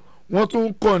 still wọ́n tún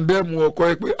ń kọ̀ǹdẹ́mù ọkọ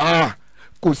ẹ pé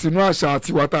kò sínú àṣà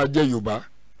tiwa tá a jẹ́ Yorùbá.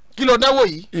 kí ló dáwọ́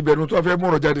yìí. ìbẹ̀rù tó fẹ́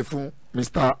mọ̀rọ̀ jáde fún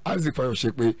Mr. Isaac Fayose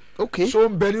pé ṣó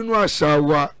ń bẹ nínú àṣà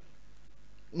wa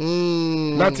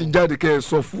láti jáde kẹ́ ẹ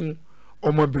sọ fún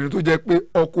ọmọbìnrin tó jẹ́ pé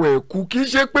ọkọ ẹ̀ kú kì í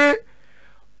ṣe pé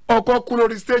ọkọ kú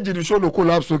lórí stage ní ṣọlọ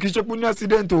collapse kì í ṣe pé ní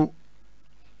accident o.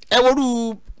 ẹ worú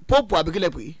pope àbíkílẹ̀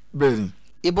pé. bẹ́ẹ̀ni.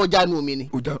 ìbọjá inú omi ni.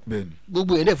 bẹ́ẹ̀ni.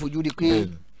 gbogbo yẹn dẹ̀ fojú rí pé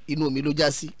inú omi ló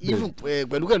já sí.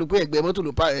 pẹ̀lú pé ẹgbẹ́ mọ́tò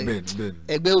ló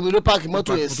ẹgbẹ́ omi ló páàkì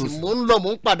mọ́tò ẹ̀ sí mò ń lọ mò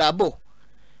ń padà bọ̀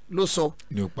ló sọ.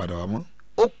 ni ó padà wá mọ́.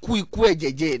 ó kú ikú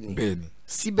ẹ̀jẹ̀jẹ̀ ni. bẹ́ẹ̀ni.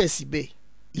 síbẹ̀síbẹ̀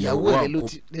ìyàwó ẹ̀ ló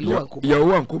wà ń kómà. ìyàwó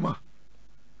wà ń kómà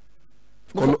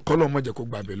kọlọ mọ jẹ kó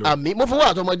gbàgbé lọ. àmì mo fọwọ́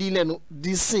àtọmọdé lẹ́nu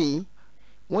dísìn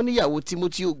wọ́n níyàwó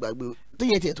Timothy ò gbàgbé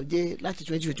téyẹ tiẹ̀ tó jẹ́ láti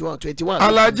 2021.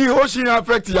 Alhaji ó ṣì ń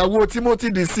affect ìyàwó Timothy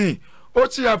dísìn ó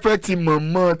ṣì ń affect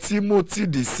mọ̀mọ́ Timothy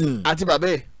dísìn. àti bàbá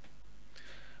ẹ̀.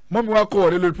 mọ́mi wá kọ́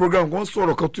ọ̀rẹ́ lórí program kan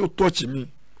sọ̀rọ̀ kan tí ó tọ́ọ̀chì mi.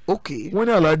 ok wọ́n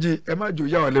ní Alhaji ẹ má jò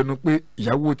yà wá lẹ́nu pé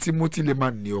ìyàwó Timothy lè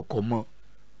máa ní ọkọ mọ́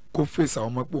kó fèsì àwọn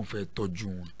ọmọ pé òun fẹ́ tọ́jú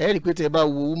wọn. ẹ rí i pé tẹ bá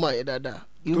wo woman yẹn dáadáa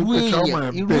irú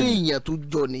èèyàn tó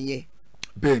jọ nìyẹn.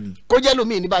 bẹ́ẹ̀ni. kó jẹ́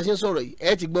lómi ní bá a ṣe ń sọ̀rọ̀ yìí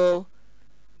ẹ ti gbọ́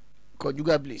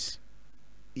conjugal bliss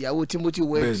ìyàwó Timothy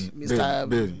West Mr.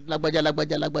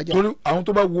 lágbájá. torí àwọn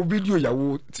tó bá wo fídíò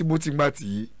ìyàwó Timothy gbà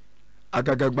tí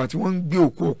agagagba tí wọ́n ń gbé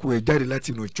òkú ọkọ ẹ̀ jáde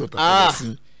láti inú ìjọ tàbí sí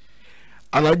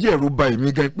Alhaji ẹ̀rù bà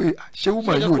èmi gan pé ṣé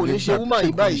woman yìí ò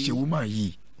ní gbà ṣé woman yìí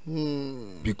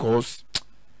because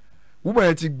woman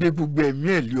yẹn ti gbé gbogbo ẹ̀mí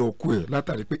ẹ̀ lé ọkọ ẹ̀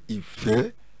látàrí pé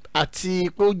ìfẹ́ àti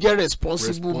pé ó jẹ́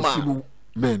responsible man.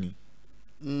 bẹ́ẹ̀ni.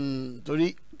 torí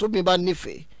tóbi bá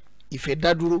nífẹ̀ẹ́ ìfẹ́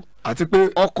dá dúró. àti pé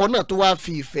ọkọ náà tó wáá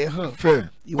fi ìfẹ́ hàn.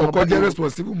 ọkọ jẹ́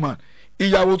responsible man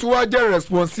ìyàwó tó wá jẹ́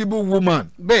responsible woman.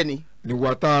 bẹ́ẹ̀ni. ni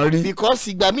wà tá a rí. because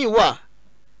ìgbà míì wà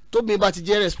tóbi bá ti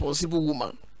jẹ́ responsible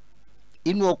woman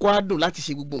inú ọkọ á dùn láti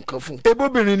ṣe gbogbo nǹkan fún.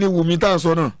 ebóbìnrin ni Wùmí tá a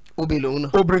sọ náà. obìnrin lòun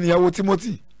náà. obìnrin ìyàwó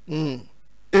Timothy.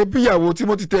 ebi ìyàwó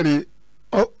Timothy tẹ̀lé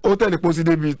ó tẹ̀lé pósí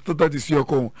débi tó tẹ̀ ti sí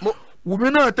ọkọ òun Wùmí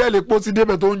náà tẹ̀lé pósí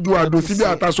débẹ̀ tó ń ju àdó síbi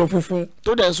àtàṣọ funfun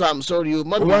tó dẹ̀ sọ I'm sorry o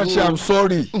má bínú o wọ́n ṣe I'm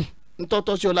sorry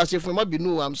ntọ́tọ́ sí ọlá ṣe fún ẹ má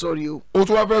bínú I'm sorry o. ó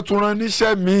tún wá fẹ́ tún rán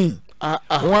níṣẹ́ míì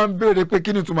wọ́n á ń béèrè pé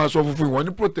kí ni tún máa sọ funfun ìwọ̀n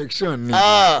ní protection ni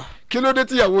kí ló dé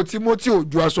tíyàwó Timothy ò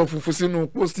ju aṣọ funfun sínú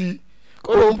pósí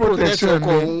ó ló ń protection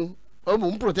ni ó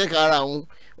mú protect ara òun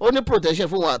ó ní protection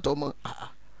fún wọn àtọmọ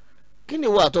kí ni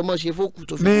wọn àtọmọ ṣe fókù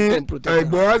tó fi ten protection. ní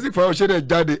ẹ̀gbọ́n asifa ọ̀ṣẹ́dẹ̀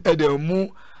jáde ẹ̀dẹ̀ mú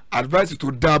advice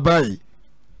tó dá báyìí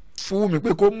fún mi pé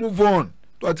kó move on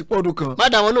tó àti pọ́ọ̀dù kan. má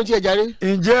dà wọn ló tiẹ̀ járe.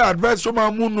 ǹjẹ́ advice ṣó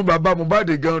máa múnú bàbá Mohbad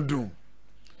gan dùn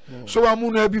ṣó máa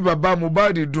múnú ẹbí bàbá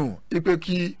Mohbad dùn ipe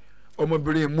kí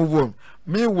ọmọbìnrin move on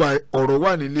meanwhile ọ̀rọ̀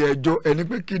wà nílé ẹjọ́ ẹni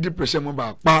pé kí depression mọ́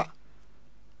bá pa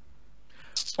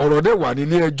ọ̀rọ̀ dẹ̀ wà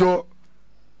nílé ẹjọ́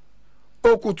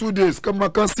ó kù 2 days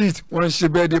kan sit wọ́n ń ṣe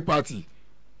birthday party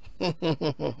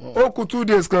ó kù 2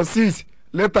 days kan sit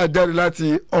lẹ́tà jáde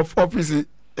láti ọ́fíìsì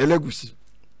Ẹlẹ́gùṣì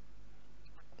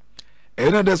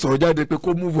ẹ̀yin náà dẹ̀ sọ̀rọ̀ jáde pé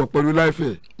kó move on pẹ̀lú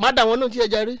láìfẹ́. má dà wọn ló tiẹ̀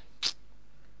járe.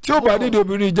 tí ó bá nídìí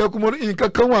obìnrin ìjẹkùmọ́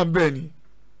nǹkan kan wà ń bẹ̀ ni.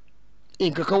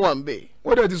 nǹkan kan wà ń bẹ̀.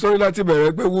 wọ́n dẹ̀ ti sọrí láti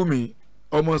bẹ̀rẹ̀ pé Wumi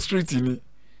ọmọ street ni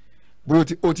bó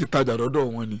ó ti tajà lọ́dọ̀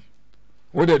wọn ni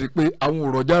wọ́n dẹ̀ di pé àwọn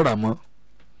òrọ̀jà rà mọ́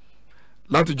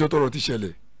látijọ́ tọ́rọ̀ ti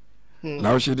ṣẹlẹ̀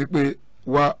làwọn ṣe ni pé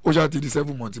wá ó ṣáà ti di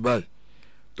 7 months báyìí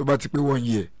tó bá ti pé 1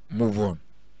 year move on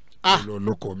lọ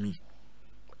lọ́kọ mi.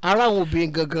 ara àwọn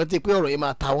obìnrin gangan ti pé ọ̀rọ̀ yìí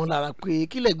máa ta wọ́n lára pé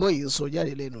kí lẹ́gbọ́n yìí ń sọ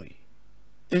jáde lẹ́nu yìí.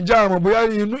 ǹjẹ́ àmọ́ bóyá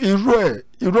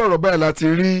irú ọ̀rọ̀ báyìí láti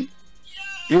rí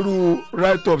irú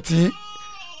write up tí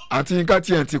àti nǹkan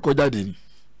tí ẹ̀ ti kọ jáde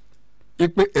ni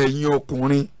pé ẹ̀yin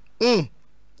ọkùnrin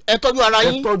ẹ tọ́jú ara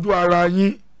yín. ẹ tọ́jú ara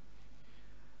yín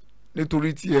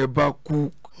nítorí tí ẹ bá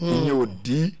kú ìyẹn ò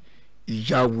dí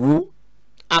ìyàwó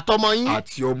àtọmọ yín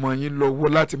àti ọmọ yín lọ́wọ́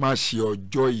láti máa ṣe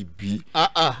ọjọ́ ìbí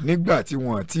nígbà tí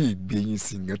wọ́n àti ìgbẹ̀yìn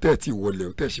sìngàn tẹ̀ tí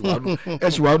wọlé tẹ̀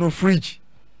ṣì wà nù fíríjì.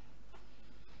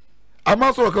 a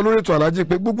máa sọ̀rọ̀ kan lórí ètò Alhaji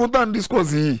pé gbogbo tá à ń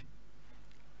discuss yìí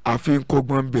àfi ń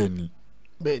kọ́gbọ́n bẹ̀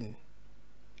ni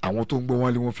àwọn tó ń gbọ́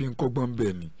wọn lé wọn fi ń kọ́gbọ́n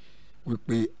bẹ̀ ni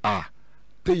wípé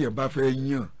téèyàn bá fẹ́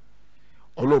yàn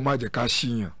Ọlọ́run má jẹ́ ká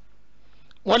ṣíyàn.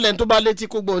 wọ́n lẹ́nu tó bá létí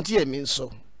kó gbọ́n tí ẹ̀mí ń sọ.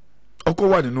 ọkọ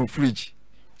wà nínú fíríjì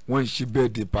wọ́n ń ṣe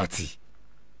birthday party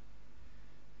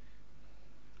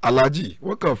Alhaji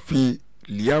wọ́n kàn fi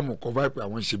Liam cover pé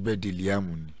àwọn ń ṣe birthday Liam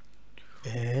ni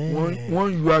wọ́n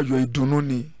ń yọ ayọ̀ ìdùnnú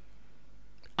ni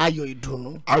ayọ̀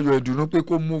ìdùnnú pé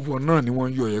kó move on náà ni wọ́n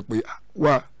ń yọ yẹn pé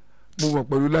wá move on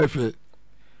pẹ̀lú láìfẹ́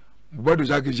Mohbad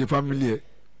ṣáà kì í ṣe family ẹ̀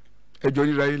ẹjọ́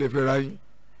ríra yín lẹ́fẹ́ ra yín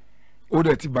ó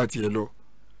dẹ̀ ti bá tiẹ̀ lọ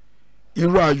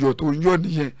irú ayọ̀ tó ń yọ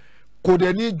nìyẹn kò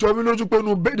dẹ̀ ní jọ mí lójú pé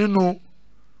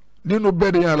nínú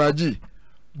birthday yẹn Alhaji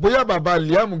bóyá bàbá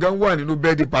Liam gan wà nínú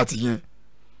birthday party yẹn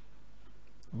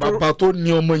bàbá tó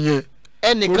ní ọmọ yẹn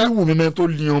torí Wùmí mẹ́ tó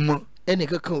ní ọmọ.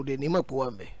 ẹnìkan kan ò dé ní mọ̀ pé wà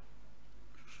mẹ́.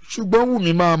 ṣùgbọ́n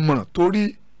Wùmí máa mọ̀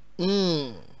torí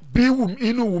bí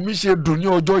inú Wùmí ṣe dùn ní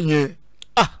ọjọ́ yẹn.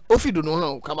 ó fi dùnú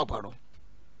hàn ká má parọ́.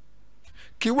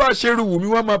 kí wàá ṣerú Wùmí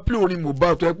wá máa play orin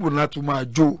Mohbad tó ẹ pò láti máa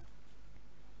jó.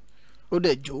 ó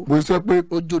dẹ̀ jó. mo sọ pé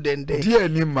ó jó dẹ́ndẹ́. díẹ̀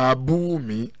ni màá bú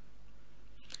Wùmí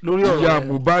lórí ọ̀rọ̀ ìyá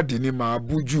Mohbad ni màá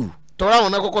bú jù. tọ́ra àwọn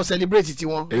náà kọ́kọ́ celebrate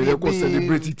tiwọn. èyí kò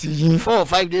celebrate ti yín 4 or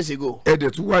 5 days ago. ẹ dẹ̀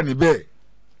tún wà níbẹ̀.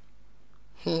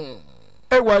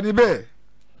 ẹ wà níbẹ̀.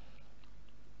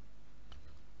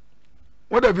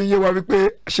 wọ́n dẹ̀ fi yé wa wípé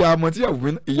ṣe àmọ́ tí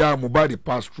ìyá Mohbad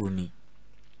pass through ni.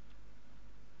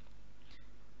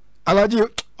 Alhaji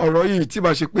ọ̀rọ̀ yìí tí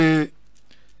bá ṣe pé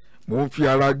mò ń fi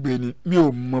ara gbé ni mi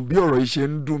ò mọ̀ bí ọ̀rọ̀ yìí ṣe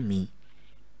ń dùn mí.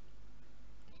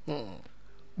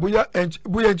 bóyá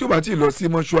ẹni tí ó bá ti lọ sí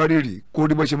mọ́ṣúárì rè kó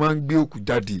rí bó ṣe máa ń gbé òkú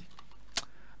jáde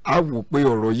á wò pé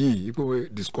ọ̀rọ̀ yìí pé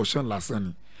discussion lásán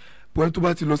ni bóyá tó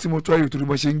bá ti lọ sí mọ́ṣúárì tó rí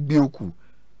bó ṣe ń gbé òkú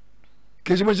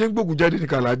kì í ṣe bó ṣe ń gbé òkú jáde ní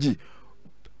Alhaji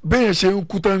bẹ́ẹ̀ ṣe ń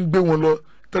kú tó ń gbé wọn lọ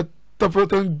tọ́fẹ́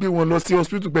tó ń gbé wọn lọ sí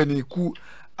hospital pẹ̀ ní ikú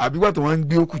àbí wà tó wọ́n ń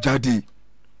gbé òkú jáde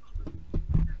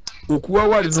òkú wá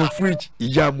wà nínú fridge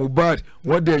ìyá Mohbad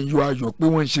wọ́n dẹ̀ ń yọ ayọ̀ pé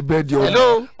wọ́n ń ṣe bẹ́ẹ̀ di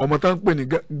ọmọ tó ń pè ní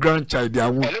grandchild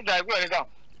àwọn.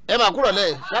 ẹ máa kúrò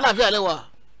lẹ lálàáfíà lẹ wà.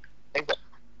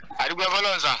 àdúgbò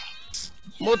ẹfọlọ́nsà.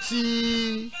 mo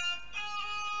ti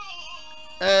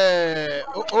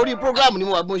orí program ni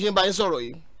mo wà bí mo ṣe ń bá yín sọ̀rọ̀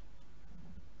yìí.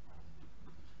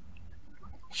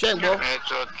 ṣé ń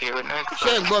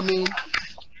gbọ́ mi.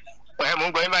 mo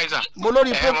ń gbọ́ yín báyìí sà. mo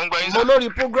lórí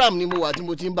program ni mo wà tí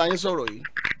mo ti ń bá yín sọ̀rọ̀ yìí.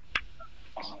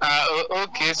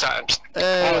 ok sà.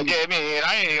 wọn jẹ mi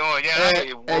ráyè wọn jẹ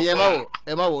ráyè.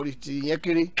 ẹ má wọrí ti yẹn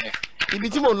kéré ibi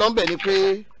tí mò ń lọ bẹ̀ ni pé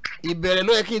ìbẹ̀rẹ̀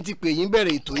ló yẹ kí n ti pè yín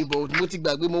bẹ̀rẹ̀ ètò ìbò mo ti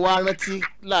gbàgbé mo wá rántí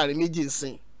láàrin méjì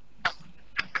sìn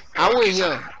àwọn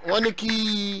èèyàn wọ́n ní kí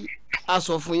a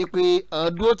sọ fún yín pé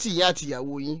dúró tì yín àti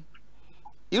ìyàwó yín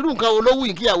irú nǹkan wo ló wù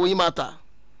yín kí ìyàwó yín máa tà.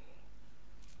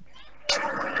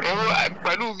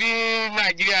 pẹ̀lú bí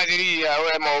Nàìjíríà ti rí ìyàwó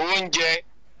ẹ̀mọ̀ oúnjẹ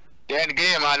ẹnì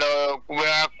kéèyàn máa lọ kó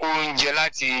oúnjẹ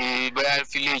láti bẹ́ẹ̀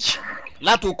fíléèjì.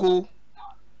 látòkò.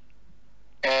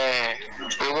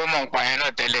 owó mọ̀ ń pa yẹn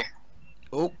náà tẹ́lẹ̀.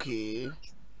 ok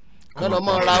kọ́ lọ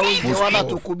mọ́ ra oúnjẹ wá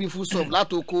látòkò bí fúsọ̀p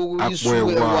látòkò iṣu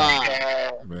ẹ̀wà.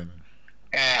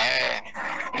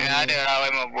 adẹ́ra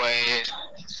ẹ̀mọ̀ bọ̀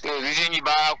tó ṣíṣe yìí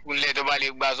bá kunlẹ̀ tó bá lè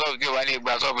gba sọ́ọ̀bù tí ò bá lè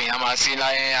gba sọ́ọ̀bù yẹn máa sí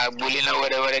láyé agboolé náà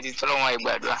wẹ́rẹ́wẹ́rẹ́ ti tọ́lọ́wọ́n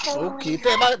ìgbàdúrà. ok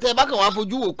tẹ́ ẹ bá kàn wá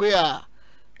fojú wò pé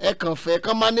ẹ kàn fẹ́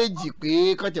kán mánéjì pé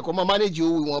kán tẹ̀ kọ́ máa mánéjì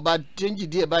owó ìwọ̀n bá chẹ́ńjì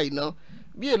díẹ̀ báyìí ná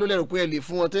bí èlò lẹ́rù pé ẹ lè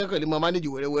fún wọn tẹ́ kàn lè máa mánéjì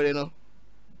wẹ́rẹ́wẹ́rẹ́ ná.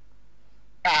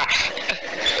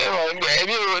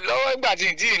 ẹbí o lọ́wọ́ ìgbà tí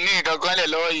ní nǹkan kan lẹ̀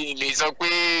lọ́wọ́ yìí lè sọ pé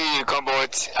nǹkan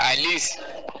but at least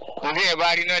bí ẹ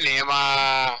bá rí náà lèyẹn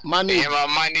máa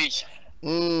manage.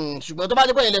 ṣùgbọ́n tó bá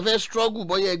jẹ́ pé ẹ̀yin lè fẹ́ struggle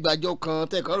bọ́yá ẹgbàjọ kan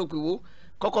tẹ̀ kàn rò pé wo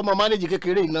kọ́kọ́ máa mánéjì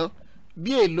kékeré iná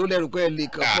bí èlò lẹ́rù pé ẹ lè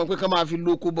kàn fún ọ pé kán máa fi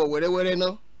lóko bọ̀ wẹ́rẹ́wẹ́rẹ́ ná.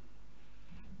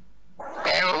 Ó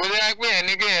yẹ pé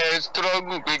ẹni kí ẹ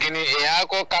struggle pé kí ni èèyàn á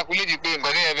kọ́ calculate pé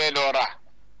nǹkan tí ẹ fẹ́ lọ rà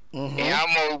èèyàn á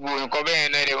mọ gbogbo nǹkan bẹ́ẹ̀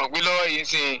náà rẹ̀ wọ́n pé lọ́wọ́ yìí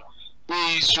ṣe pé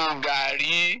iṣu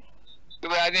gàrí tó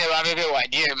bá ní ẹ bá fẹ́ wà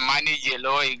díẹ̀ manage ẹ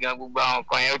lọ́wọ́ yìí gan gbogbo àwọn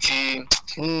nǹkan yẹn ó ti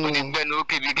gbẹ́nu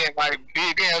ókè bí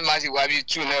kéèyàn máa sì wá bí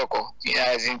 2 náà kọ́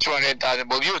as in 200,000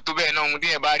 bọ̀ bí yóò tó bẹ́ẹ̀ náà ohun tí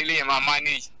ẹ bá rí léyìn máa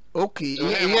manage. ok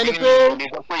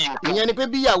ìyẹn ni pé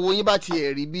bí ìyàwó yín bá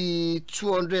tiẹ̀ rí bí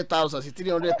 200,000 sí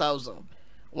 300,000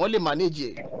 wọ́n lè manage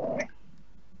ẹ̀.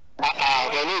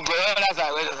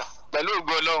 pẹ̀lú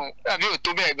ògo Ọlọ́run tàbí ò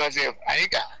tó bẹ́ẹ̀ gan ṣe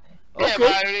àyíká. bí ẹ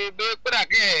bá rí pé kódà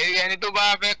kí ẹni tó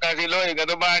bá fẹ́ kàn sí lọ́ọ̀yì gan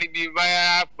tó bá rí bí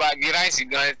báyà bàgì ráìsì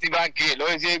gan tí bá kiri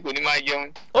lọ́ọ̀yì ṣe kò ní máa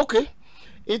jẹun. ok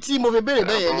etí mo fi béèrè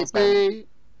bẹ́ẹ̀ yẹn ni pé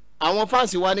àwọn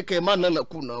fáǹsì wa ní kẹ́ ẹ má nànà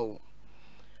kùnà o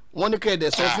wọ́n ní kẹ́ ẹ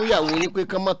dẹ̀ sọ fún ìyàwó yín pé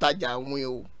kán má tajà àwọn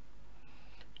o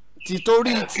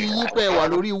tìtorí ti yín pẹ́ wà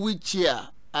lórí wheelchair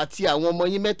àti àwọn ọmọ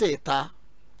yín mẹ́tẹ̀ẹ̀ta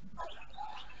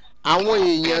àwọn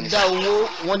èèyàn dá owó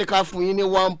wọ́n ní ká fún yín ní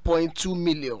 1.2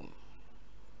 million.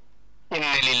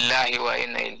 Inna lillahi wa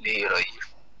inna ilayhi raji'un.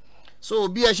 so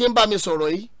bí ẹ ṣe ń bá mi sọ̀rọ̀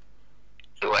yìí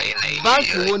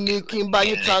báńkì wo ni kí n bá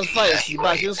yín transfer ẹ̀ sí bá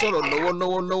a ṣe ń sọ̀rọ̀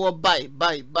lọ́wọ́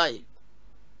báyìí.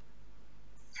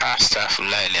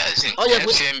 Astaghfirullah alazim.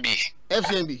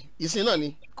 FNB ìsìn náà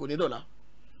ni kò ní dọ̀là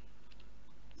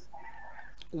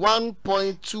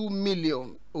 1.2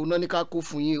 million òun náà ní ká kó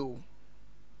fún yín o.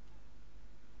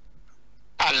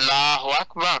 Allahu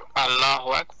akbar,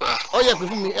 Allahu akbar. Ó yẹ pé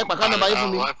fún mi ẹ pàkà nọ́mbà yín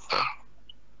fún mi.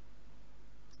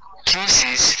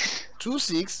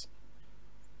 26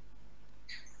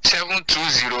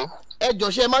 720. ẹ jọ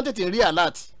ṣe máa ń tètè rí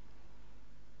alert.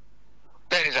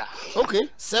 Bẹ́ẹ̀ni sà. ok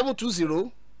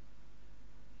 720.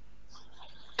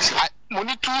 mo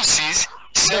ní 26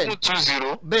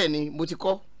 720. bẹ́ẹ̀ni mo ti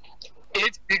kọ́.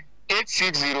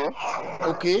 860.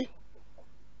 ok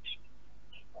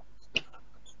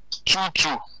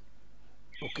 22.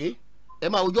 ok ẹ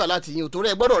máa wojú àláti yín o torí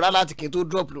ẹ gbọ́dọ̀ rà láti kí n tó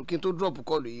drop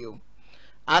kọlù yìí o.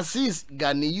 Azeez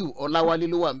Ganiyu Ọláwálé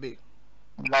ló wà ń bẹ̀.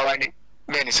 Ọláwálé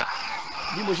bẹ́ẹ̀ni sà.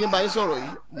 bí mo ṣe ń bá yín sọ̀rọ̀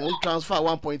yìí mò ń transfer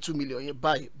 1.2 million yẹn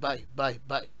báyìí.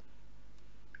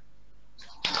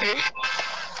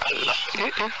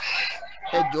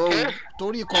 ẹ jọ o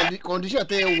torí condition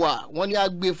tẹ́ ẹ wà wọ́n ní á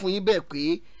gbé fún yín bẹ́ẹ̀ pé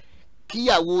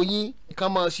kíyàwó yín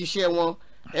kàn máa ṣiṣẹ́ wọn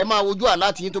ẹ máa wojú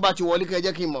àláti yín tó bá ti wọlé kẹ́ ẹ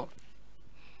jẹ́ kí n mọ̀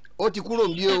ó ti kúrò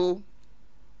níbí o.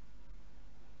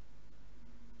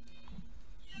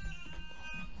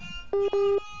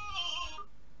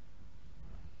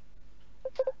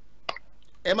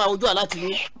 ẹ máa wojú àláti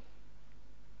yín.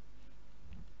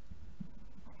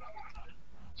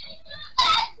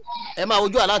 ẹ máa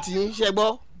wojú àláti yín ṣe gbọ́.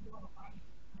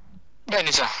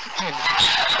 bẹ́ẹ̀ni sà.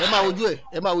 ẹ máa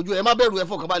wojú ẹ má bẹ̀rù ẹ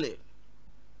fọkàn balẹ̀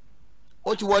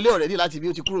ó ti wọlé already láti bí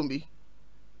ó ti kúrò níbí.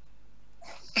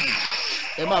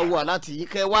 ẹ máa wo àláti yín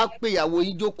kẹ́ wá pé ìyàwó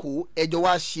yín jókòó ẹjọ́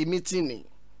wá ṣe mítìnì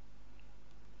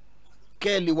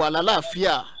kẹ́ ẹ lè wà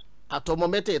lálàáfíà àtọmọ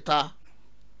mẹ́tẹ̀ẹ̀ta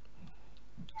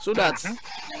so that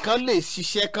kán lè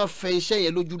ṣiṣẹ́ kán fẹ́ iṣẹ́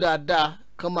yẹn lójú dáadáa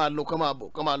kán máa lọ kán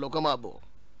máa bọ̀.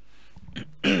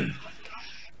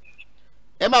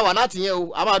 ẹ máa wà láti yẹn o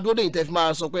a máa dúró déyìn tẹ́ fi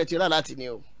máa sọ pé ẹ ti rà láti ní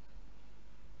o.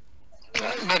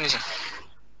 bẹ́ẹ̀ni sà.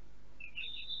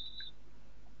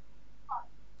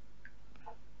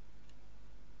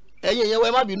 ẹ̀yin yẹn wọ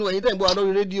ẹ má bínú ẹ̀yin tẹ́ ń gbọ́ wa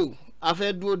lórí rédíò a fẹ́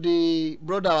dúró de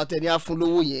brọ́dà wa tẹ̀lé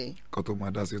afúnlówó yẹn. kó tó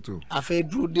máa dá sétò. a fẹ́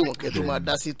dúró de wọn kẹ́ tó máa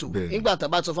dá sétò nígbà tá a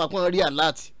bá sọ fún akpọ́n rí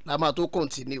alert la máa tó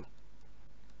continue.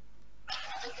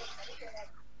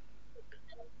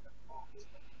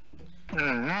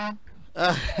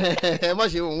 ẹ má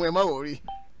ṣe òun ẹ má wọrí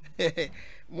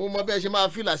mo mọ bẹ́ẹ̀ ṣe máa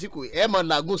fi lásìkò ẹ mọ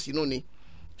làágùn sínú ni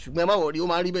ṣùgbọ́n ẹ má wọrí ó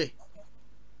máa rí bẹ́ẹ̀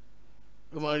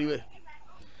ó máa rí bẹ́ẹ̀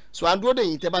so à ń dúró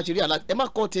dèyìn tẹ bá ti rí àlá ẹ má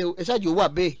kọ́ tẹ ẹ ṣáàjì owó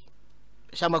àbẹ́ẹ̀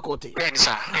ẹ ṣáà má kọ́ tẹ. bẹ́ẹ̀ni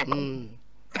sà.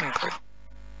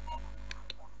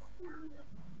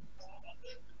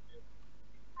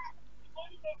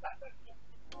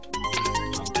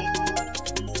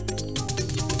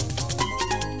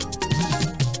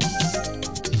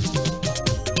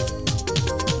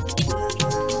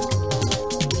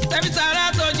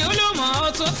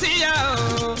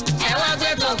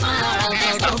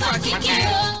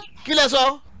 kí lẹ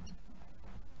sọ.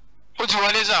 ó ti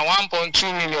wọlé sà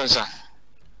 1.2 million sà.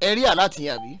 ẹ rí àlá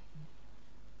tìyàn àbí.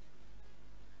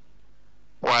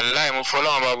 wàláì mo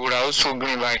fọlọ́wọ́n bàbúrà ó so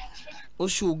green báyìí. ó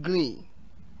so green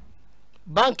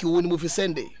báǹkì wo ni mo fi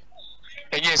sẹ́ndẹ̀.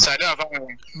 ẹ jẹ́ ìsàdé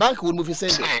àfáwọn. báǹkì wo ni mo fi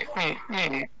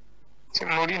sẹ́ndẹ̀. tí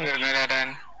mo rí ìrìnà dáadáa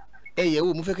ni. ẹ yẹ̀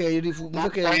wò mo fẹ́ kẹ́ ẹ rí fún mo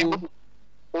fẹ́ kẹ́ ẹ wo.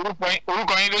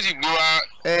 orúkọ yín ló sì gbé wa.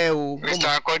 o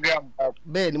Mr. O.Quadri Hamzat.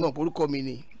 bẹ́ẹ̀ ni mo pọ̀ orúkọ mi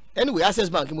ni anyway access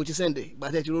bank mo ti sẹ́ndẹ̀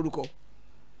gbàtẹ́ ti rórúkọ.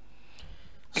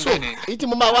 so èyí tí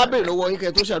mo máa wá béèrè lọ́wọ́ yín kẹ́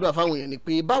ẹ tó ṣàdúrà fáwọn èèyàn ni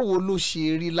pé báwo ló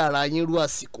ṣe rí lára yín rú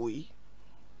àsìkò yìí.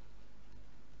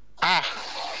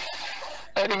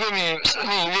 ẹni pé mi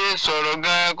ilé sọ̀rọ̀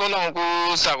gan-an kó lóun kó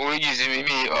ṣàforíjì sí mi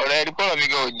ọ̀rọ̀ ẹni pọ̀rọ̀ mi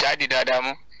gan ò jáde dáadáa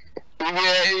mọ́.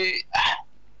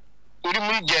 torí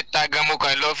mú ìjẹta gan mo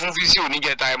kàn lọ fún físíò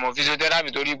níjẹta ẹ̀mọ́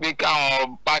physiotherapy torí pé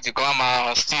káwọn pàtì kan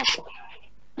máa stiff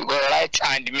because right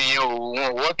hand mi yẹn wọn ò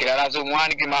wọ́ọ̀kì rárá so mo wá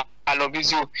ní kí n máa lọ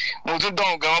físíò mo tún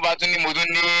dọ̀hùn gan wọ́n bá tún ní mo tún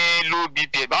ní low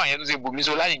bp ẹ̀ báwọn yẹn tún ṣe bù mí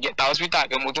so láti gẹ̀ta hospital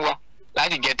gan mo tún wá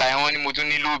láti gẹ̀ta ẹ̀ wọ́n ní mo tún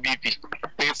ní low bp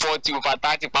pé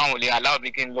 40/30 pound lè aláwọ̀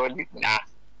mi kí n lọ lé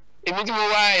èmi tí mo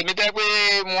wá èmi tẹ́ pé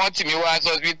wọ́n tì mí wá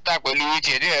hospital pẹ̀lú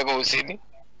wíìchì ẹ̀dín ẹ̀kan ò sí ní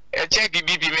ẹ chẹ́ẹ̀kì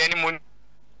bp mi ẹni mo ní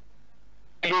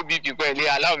low bp pẹ̀lú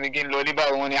aláwọ̀ mi kí n lọ lé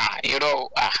báwo wọn ni irọ́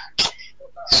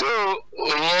so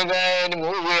òyìn gan ni mo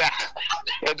wé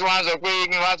ẹ tún wá sọ pé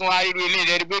kí n wá tún wá irú ilé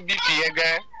ìjẹ́rí pé bp yẹn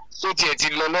gan tó tiẹ̀ ti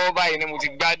lọ lọ́wọ́ báyìí ni mo ti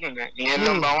gbádùn náà ìyẹn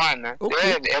nọ́mbà 1 náà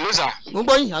ẹ ló sà. mo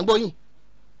gbọ́ yín à ń gbọ́ yín.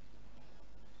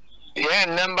 ìyẹn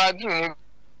nọ́mbà 2 ni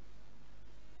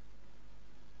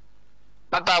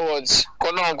afterwards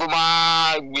kọ́lọ́n kó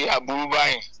máa gbé àbúrú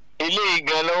báyìí eléyìí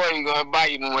gan lọ́wọ́ yìí gan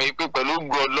báyìí mo mọ̀ pé pẹ̀lú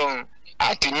ògo Ọlọ́run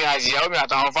àti ní àṣìyàwó mi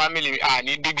àtàwọn fámìlì mi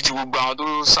àní débi tí gbogbo àwọn tó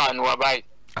ṣàánú wa báyìí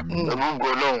pẹ̀lú ògo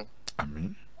Ọlọ́run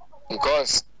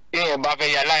because èèyàn bá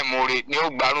fẹ́ ya láìmoore ni ó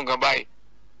gbárùn gan báyìí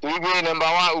torí pé nọ́mbà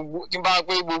 1 tí bá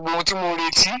pé gbogbo ohun tí mo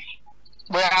retí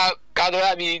bóyá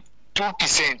kádọ́rà bíi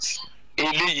 2%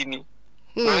 eléyìí ni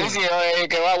òun sì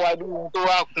ẹ̀kẹ́ wá wá dúró tó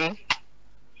wá kún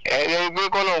ẹ gbé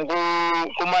kọ́lọ́n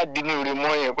kó má dín ní òrè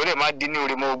mọ́ yẹn kó lè má dín ní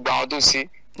òrè mọ́ gbà wọn tó ṣe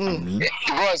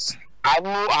because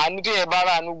àánú tó yẹ bá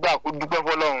rà ánú gbà kó dúpẹ́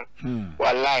fọlọ́run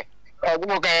wàláì ọdún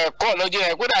mo kàn yẹn kọ́ lọ́jọ́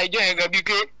yẹn kódà ìjọ yẹn gan bí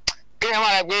kéèyàn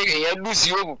máa rẹ pé èèyàn lù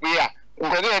sí òògùn pé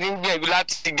nǹkan tó yẹ ti ń gbìyànjú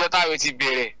láti ìjọ táwọn ti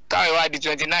bẹ̀rẹ̀ táwọn wá di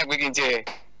 29 pé kí n tiẹ̀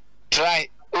try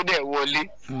ó dẹ̀ wọlé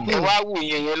ẹ wá wù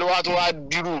yẹn ló wá tó wá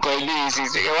dírú nǹkan ilé yìí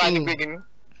sí ẹ wá ní pé kí ni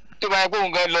tó bá yẹ kó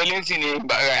nǹkan lọ lẹ́sìn ní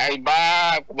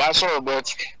ìbá sọ̀rọ̀ but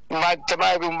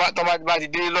tó bá ti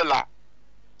dé lọ́la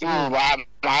tí mo bá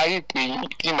máa rí pé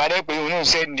kí n bá dẹ́ pé òun náà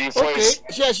send the voice.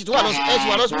 ṣé ẹ sì tún wà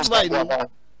lọ́sibítù báyìí ni.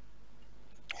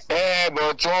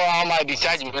 but tí wọ́n máa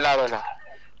discharge mi láàárọ̀ la.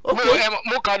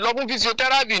 mo kàn lọ fún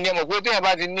physiotherapy ni ẹ mọ̀ pé téèyàn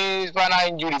bá ti ní spinal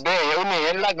injury bẹ́ẹ̀ yẹn ó ní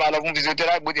èèyàn láti máa lọ fún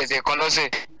physiotherapy bó ti ẹsẹ̀ kan lọ́sẹ̀.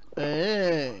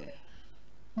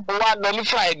 mo wá lọ ní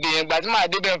Friday yẹn gbà tí màá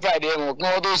dé bẹ́ẹ̀ Friday yẹn wò kí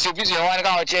wọ́n tó ṣe physio yẹn wá ní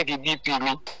káwọn check bp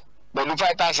mi pẹ̀lú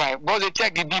 5,000 bó ṣe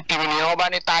check bp mi ni wọ́n bá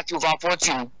ní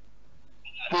 30/40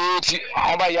 pé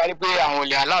àwọn bá yarí pé àwọn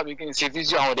olè aláwọ̀ mi kí n ṣe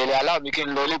physio àwọn òdèlè aláwọ̀ mi kí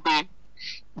n lọlé pé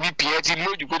bp yẹn ti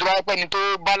lójú pé tó bá pẹ́ ni tó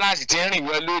balance ti ń rìn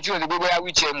yẹn lójú tí o ti gbé bóyá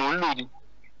wheelchair mò ń lò ní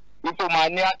wípé máa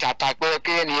ní àtàtà pé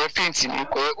kí ẹnìyẹn fèǹtì mi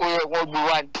kọ́ ó yẹ wọ́n gbé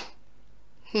wá ní.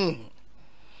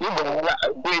 nígbà wọn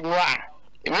gbé mi wá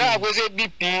èmi náà pé ṣé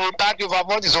bp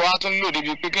 30/40 sọ wá tún lò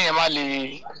débi pé kéèyàn má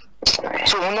lè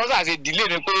so òun náà ṣàṣe dílé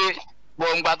mi pé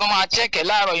gbọ̀ngbà tó máa chẹ́kẹ̀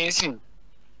láàárọ̀ yẹn sì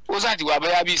ó ṣàtìwà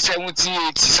bóyá bíi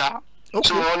 70-80 sá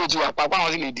so wọn ló ti wà pápá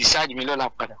àwọn sì lè discharge mi lọ́la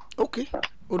padà. ok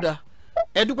ó dáa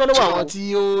ẹ dúpẹ́ lọ́wọ́ àwọn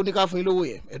tí ó ní ká fún yín lówó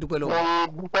yẹn ẹ dúpẹ́ lọ́wọ́. mo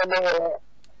dúpẹ́ lọ́wọ́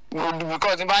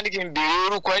because tí n bá ní kí n béèrè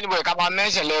orúkọ anybody ká máa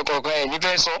mention lẹ́ẹ̀kọ̀ọ̀kan ẹ̀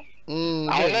nífẹ̀ẹ́ sọ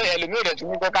àwọn náà ẹlòmíràn rẹ̀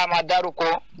tún ní pé ká máa dárúkọ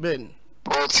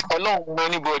but ọlọ́run mọ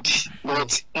anybody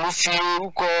but mo fi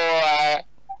orúkọ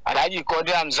Alhaji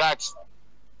O.Quadri Hamzat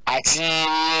àti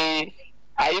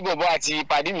ayébọ̀bọ̀ àti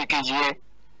pàdé mi kejì yẹn.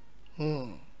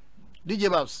 DJ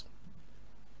Babs.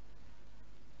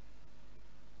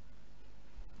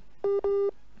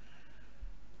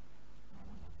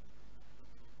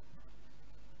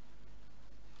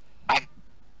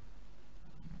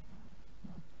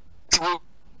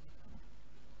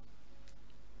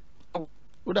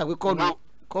 ó dà pé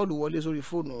kọ́ọ̀lù wọlé sórí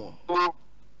fóònù wọn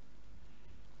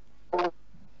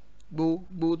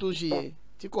Gbo tó ń ṣe yẹn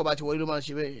tí kò bá ti wọlé ló máa ń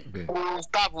ṣe bẹ́ẹ̀ yẹn.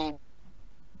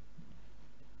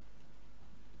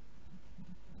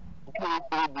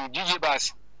 DJ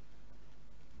Bass.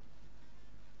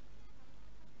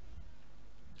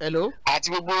 Hello.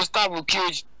 Àti gbogbo staff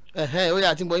QH. Ó yá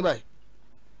àti ń bọ̀ yín báyìí.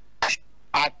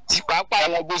 Àti pàápàá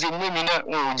àwọn bó ṣe mú mi náà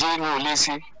wọn ò jẹ́ wọn ò lè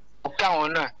ṣe. Ó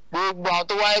káwọn náà gbogbo àwọn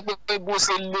tó wáyé pé bó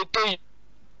ṣe le tó yẹ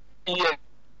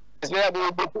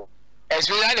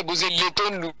especially bó ṣe le tó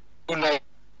ń lu náà.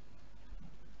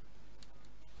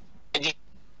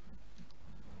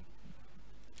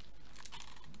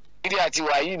 Ìdí àti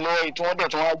wàyí lọ́wọ́ ètò ọ̀dọ̀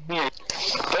tó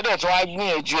wá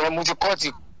gbìyànjú ẹ mú ti kọ́ọ̀tì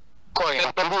kọ́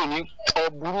ẹ̀ pẹ̀lú òní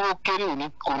ọ̀bùrú ó kéré òní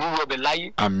kò ní wọbẹ̀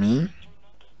láyé. Àmín.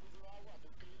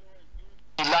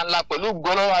 Ìlànà pẹ̀lú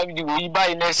gbọ́lọ́wọ́ àbídìwò yìí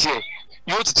báyìí lẹ́sẹ̀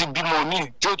yóò ti bímọ ní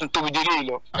tí ó tún tóbi délé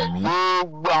lọ. Àmín.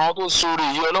 Gbogbo àwọn tó sóore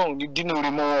yìí ọlọ́run ní dínú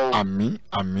rẹ mọ́ wọn o. Àmín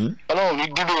àmín. Ọlọ́run ní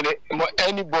dínú rẹ mọ́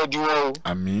anybody wọn o.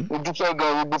 Àmín. Mo dúpẹ́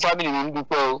gan gbogbo family mi ń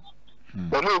dúpẹ́ o.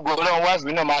 Pẹ̀lú ògo ọlọ́run wá fún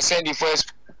mi náà máa send the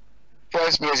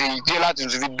first message jẹ́ láti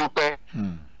tún fi dúpẹ́.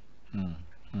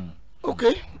 Ok.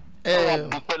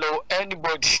 Dúpẹ́ lọ́wọ́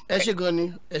anybody. Ẹ ṣé gan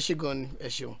ni ẹ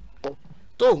ṣeun.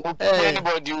 Tó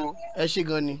anybody o. Ẹ ṣé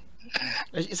gan ni.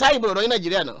 Sáyé ìbò ọ̀rọ̀ yín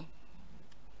Nàìjíríà náà.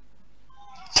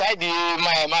 Side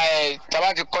my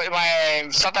tabati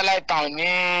my satellite town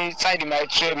ní side my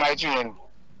 2 yẹn.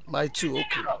 My 2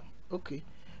 okay.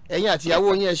 Ẹ̀yin àti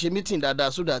ìyàwó yín ẹ ṣe meeting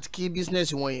dáadáa so that kí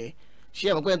business wọn yẹn ṣe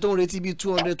é mọ̀ pé tó ń retí bí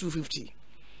 200-250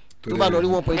 tó bá lọ rí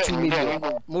 1.2 million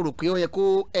mo rò pé ó yẹ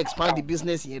kó expand the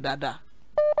business yẹn dáadáa.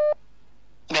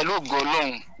 Pẹ̀lú ògo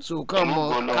Ọlọ́run. So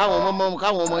káwọn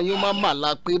ọmọ yín máa mà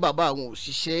la pé bàbá àwọn ò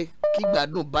ṣiṣẹ́ kí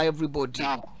gbádùn bá everybody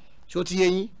ṣé ó ti yé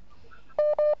yín.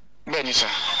 Bẹ́ẹ̀ni sir.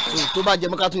 So tó bá jẹ́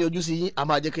mọ́ ká tún yọjú sí yín a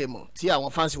máa jẹ́ kẹ́ ẹ mọ̀ tí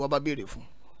àwọn fáǹsì wa bá béèrè fún.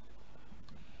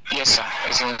 Yes sir.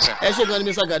 Ẹ ṣeun sir. Ẹ ṣé gan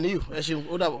ni Mr. Ganiyu ẹ ṣeun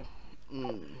ó dàbọ̀.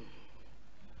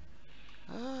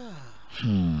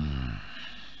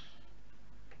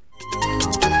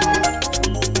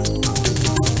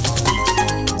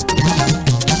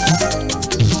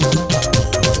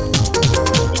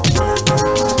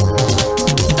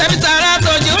 Ẹbí tara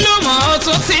tọ́jú ló mọ̀ ọ́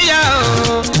tún ti yá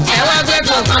o. Ẹ wá gbé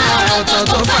tó kan ọ̀rọ̀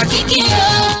tó fà kíkì o.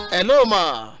 Hello ma.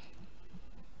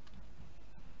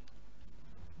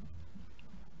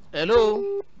 Hello.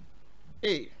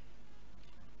 Hey.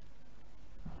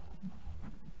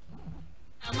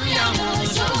 Àmúyàmú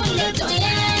ṣòun lè tó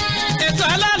yẹ. Ètò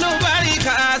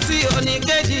alálùbáríkà sí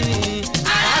oníkejì.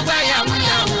 Àràgbá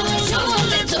yàmúyàmú ṣòun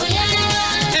lè tó yẹ.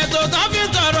 Ètò tán fi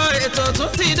tọrọ ètò tún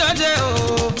ti dọ́dẹ o.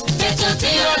 Ètò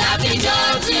tí ó là fi jọ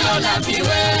tí ó là fi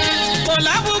wé. Kò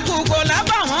lábùkù kò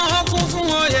lábàwọ́n kún fún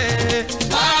oyè.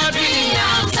 Quadri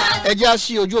Hamzat. Ẹ jẹ́ á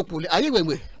ṣí ojú òpó ayé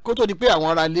gbèngbè kó tó di pé àwọn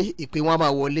ará ilé ìpè wọn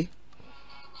máa wọlé.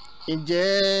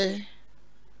 Ǹjẹ́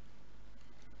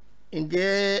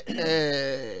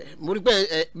mo rí pé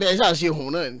bẹ́ẹ̀ ṣáà ṣe hùn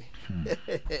náà ni.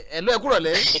 Ẹ lọ ẹ kúrò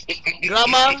lẹ́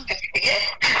girama.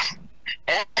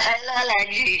 Ẹ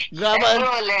lọ́làjì. Girama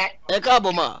ẹ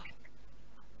káàbọ̀ mà.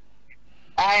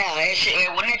 Ẹ ṣe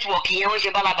ẹ̀wọ̀n nẹ́tíwọ̀kì yẹn ó ṣe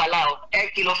bálabàlà o.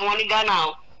 Ẹ kìlọ̀ fún wọn ní Ghana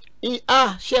o.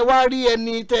 Ṣé wàá rí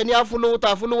ẹni tẹ ní afúnlówó ta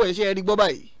afúnlówó ẹ̀ ṣe ẹ rí gbọ́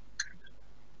báyìí.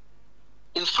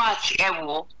 In fact ẹ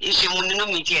wò ìṣèmú nínú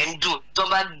mi tiẹ̀ ń dùn tó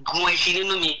bá gun ẹṣin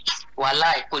nínú mi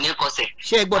wàhálà kò ní kọsẹ̀.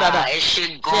 Ṣé ẹ gbọ́ dáadáa? Ẹ ṣe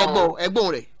gan-an. Ṣé ẹ gbọ́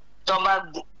ẹgbọ́n rẹ̀? Tó bá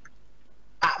gun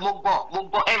mo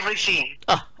gbọ́ everything.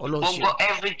 Ọlọ́run ṣe mo gbọ́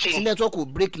everything. tí nẹ́tíwọ́ọ̀kù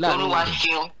break láàrin Olúwa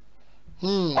ṣeun.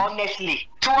 Honestly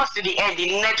towards the end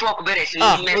the network bẹ̀rẹ̀ sí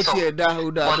ní mess up. Ó tiẹ̀ dá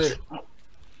ó dá bẹ́ẹ̀.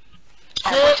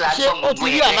 Ṣé ó ti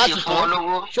rí àláti tán?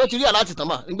 Ṣé ó ti rí àláti tán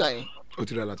mà nígbà yẹn? Ó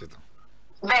ti rí àláti tán.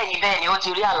 Bẹ́ẹ̀ni ó ti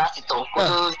rí àláti tán.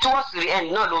 Towards the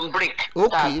end náà ló ń break. Okay.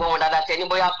 Tá a gbọ́ wọn dáadáa tẹ ní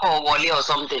bóyá kọ́ wọlé or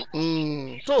something.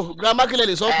 So grandma kílẹ̀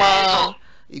lè sọ pa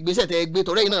ìgbésẹ̀ tẹ gbé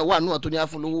tọ̀rẹ́ yìí náà wà nù àtúnyà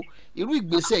fún lówó irú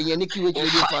ìgbésẹ̀ yẹn ní QH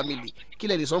Radio family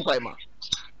kílẹ̀ lè sọ pa ẹ̀ mà.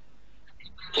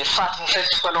 In fact mo fẹ́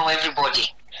dúpẹ́ lọ́wọ́ everybody.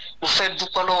 Mo fẹ́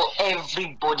dúpẹ́ lọ́wọ́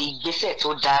everybody ìgbésẹ̀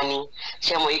tó dáa ni.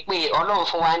 Ṣé mo rí pé Ọlọ́run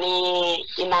fún wa ní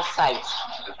inner sight.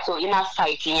 So inner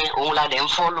sight yẹn òun la dẹ̀ ń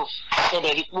follow.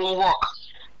 Ṣẹ̀dẹ̀ rí pé ń work.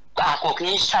 Àkàn kì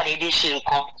í ṣàdédé ṣe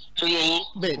nǹkan tó yẹ yín.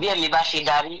 Bí ẹ̀mí bá ṣe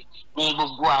darí ni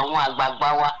gbogbo àwọn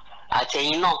àgbààgbà wa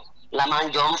àtẹ̀yìn náà la máa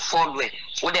ń jọ ń follow ẹ̀.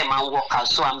 Ó dẹ̀ máa ń work out.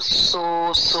 So I'm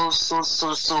so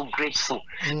grateful.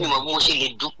 Mi mọ̀ bí mo ṣe lè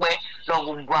dúpẹ́ lọ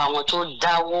gbogbo àwọn tó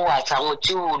dáwọ́ àtàwọn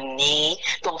tí ò ní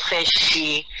tó fẹ́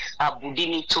ṣe àbùdí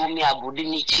ní tómi àbùdí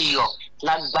ní tiyọ̀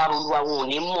lágbára Olúwa wọn ò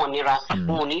ní mọ̀ nira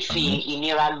wọn ò ní fi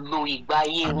ìnira lo ìgbà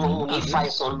ayé wọn wọn ò ní fa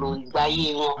àìsàn lo ìgbà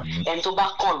ayé wọn ẹni tó bá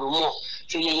kàn ló mọ̀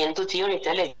tí ó yẹ yẹn tó ti rìn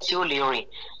tẹ́lẹ̀ tí ó lè rìn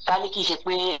ká ní kí n ṣe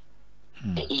pé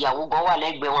ìyàwó gan wà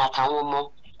lẹ́gbẹ̀ẹ́ wọn àtàwọn ọmọ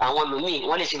àwọn lòmíì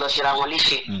wọ́n lè ti lọ ṣera wọn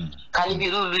léṣe ká níbi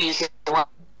irú ìlú yìí ṣe wá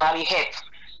parí help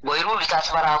bọ̀ irú ìlú tá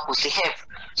kò sí help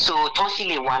so tó sì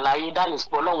lè wà láyé dání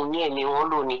Ọlọ́run ní ẹ̀mí wọn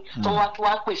lónìí tó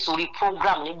wá pè sórí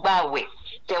program nígbà àwẹ̀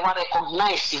tẹ wá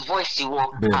recognize voice wọn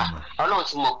Ọlọ́run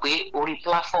ti mọ̀ pé orí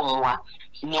platform wa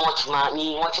ni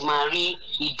wọ́n ti máa rí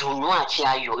ìdùnnú àti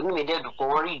ayọ̀ inú mi dẹ́dùn pé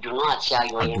wọ́n rí ìdùnnú àti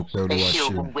ayọ̀ yẹn ẹ ṣé o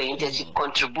gbogbo ẹ̀yin tẹ́ ti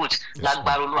contribute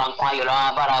lágbára Olúwa nǹkan ayọ̀ làwọn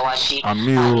abára wa ṣe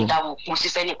ànídáwó kú sí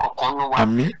fẹ́ni kọ̀ọ̀kan ní wa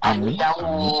ànídáwó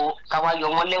káwá yọ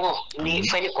wọ́n lẹ́wọ̀n ní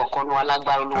fẹ́ni kọ̀ọ̀kan ní wa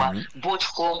lágbára Olúwa both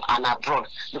home and abroad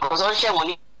because wọ́n ṣẹ̀wọ̀n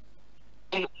ní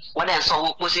wọ́n dẹ̀ ń sọ owó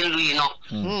pósí ńlú yìí náà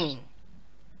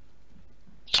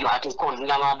kí wàá tún kàn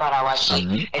nígbà máa bára wa ṣe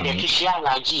ẹ̀dẹ̀ tún ṣe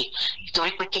àlàjì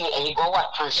torí pé kí ni ẹ̀yin gan wà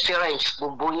transparent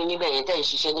gbogbo yín níbẹ̀ yẹn tẹ̀ ń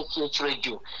ṣiṣẹ́ ní QH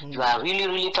radio you are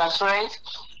really transparent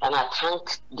and I thank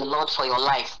the Lord for your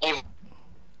life. ẹ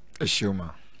ṣeun ma.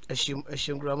 ẹ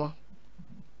ṣeun grandma.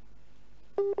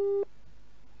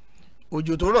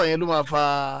 òjò tó rọ̀ yẹn ló máa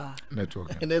fa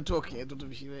network yẹn tó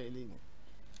tóbi ṣe bẹ́ẹ̀ lé ní.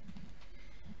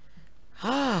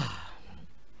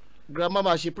 grandma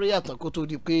máa ṣe prayer tán kó tó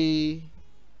di pé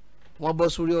wọ́n bọ́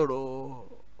sórí ọ̀rọ̀.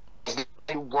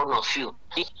 one of you.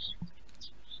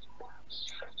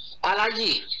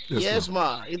 Alhaji. Yes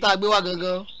ma ìta gbé wá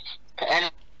gangan.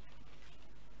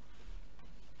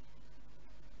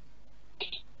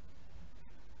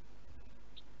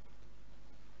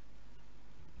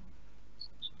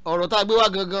 ọ̀rọ̀ tá a gbé wá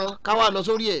gangan ká wá lọ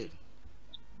sórí ẹ̀.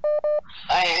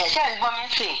 ṣé ẹ gbọ́ mi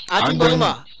sí. a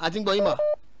ti gbọ́ yín mà.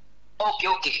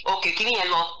 ok kí ni yẹn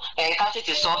lọ ká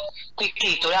tètè sọ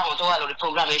quickly torí àwọn tó wà lórí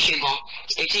program ẹ ṣe gan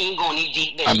etí yín gan ní di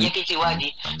bẹ́ẹ̀ jẹ́ kí ti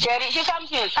wádìí ṣe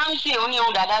Samson ó ní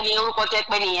ohun dáadáa ní orúkọ tẹ́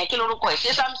pẹ́ nìyẹn kí lórúkọ ẹ̀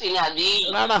ṣé Samson ni àbí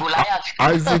Goliath.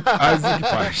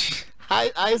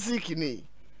 Isaac ni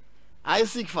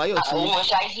Isaac Fayọ̀sí. àwọn ọmọ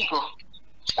ṣe Isaac o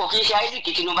kò kí n ṣe Isaac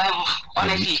tinú Bible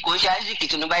honestly kò ń ṣe Isaac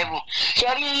tinú Bible ṣe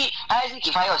rí Isaac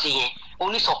Fayọ̀sí yẹn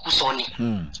onísọkúsọ ni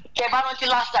tẹ́ bá rántí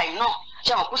last time náà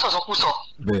ṣe àwọn kúsọ̀sọkúsọ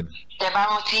tẹ́ bá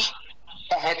rántí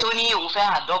tó ní òun fẹ́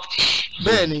adopt.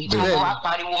 bẹ́ẹ̀ni tí wọ́n wá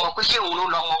pariwo wọn pé ṣé òun ló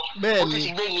lọ́mọ. bẹ́ẹ̀ni ó tún ti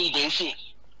gbé mi ìdè sí.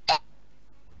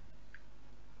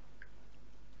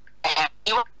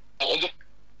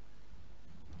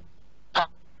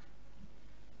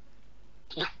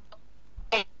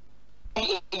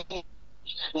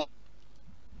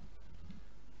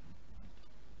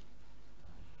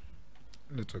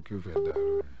 nítorí kí o fẹ́ dàrú.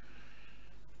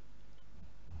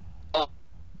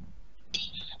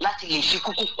 láti lè fi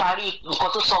kúkú parí nǹkan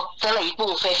tó sọ tẹ́lẹ̀ yìí pé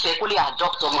òun fẹ́ fẹ́ kó lè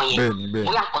adopt ọmọ yẹn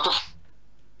bóyá nǹkan tó.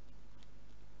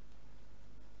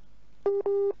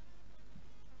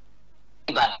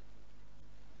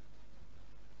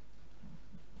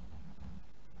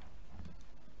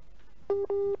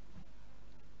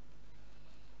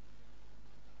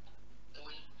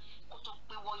 kó tó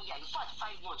pé wọ́n yà in fact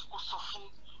 5 months kó sọ fún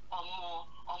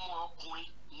ọmọ ọkùnrin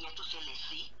ìyẹn tó ṣẹlẹ̀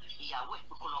sí ìyàwó ẹ̀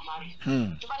pé kó lọ má rí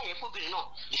tó bá yẹ kó obìnrin náà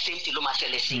the same thing ló máa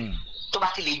ṣẹlẹ̀ sí tó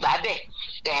bá ti lè gbà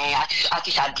bẹ́ẹ̀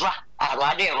àti ṣàdúrà àrò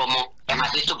adé ẹ̀rọ mọ ẹ máa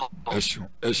gbé tó bọ̀.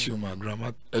 ẹ ṣeun ma grandma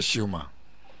ẹ ṣeun ma.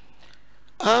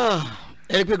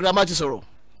 ẹ rí i pé grandma ti sọ̀rọ̀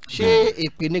ṣé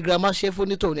èpè ni grandma ṣe fún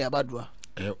nítorí ní àbádùá.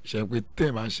 ẹ ṣe pé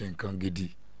tẹ́ máa ń ṣe nǹkan gidi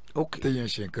téèyàn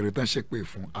ṣe nǹkan rẹ̀ tán ṣe pé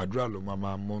fún àdúrà ló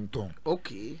máa mú ń tàn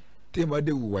téèyàn bá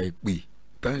dé hùwà èpè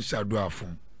tán ṣàdúrà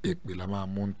fún èpè la máa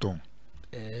mú ń tàn.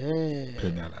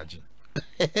 bẹ́ẹ̀ ni Alhaji.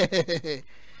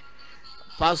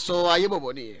 pásọ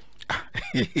ayébọ̀bọ̀ nìyẹn.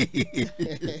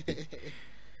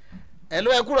 ẹ ló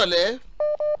ẹ kúrọ̀ lẹ́.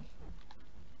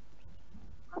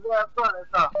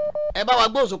 ẹ bá wa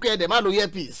gbóhùn sókè ẹ dẹ̀ má lo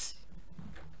earpiece.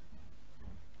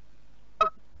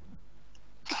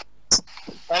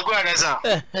 ẹgbẹ́ rẹ sà.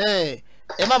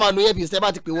 ẹ má máa lo earpiece tẹ́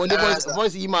bá ti pè wọlé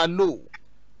voice yìí máa lò.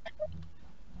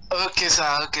 ok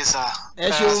sà. ẹ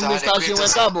ṣeun Mr. ṣeun ẹ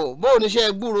káàbọ̀ bóò ní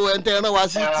ṣe gbúrò ẹ ń tẹ́ ẹran wá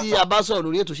sí tí a bá sọ̀rọ̀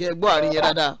lórí ètò ṣe gbọ́ àárín yẹn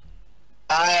dáadáa.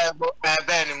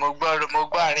 bẹ́ẹ̀ ni mo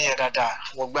gbọ́ àárín yẹn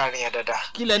dáadáa.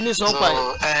 kí lẹ ní sọ́pà yẹn.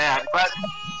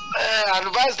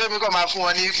 advice tẹ́mi kàn máa fún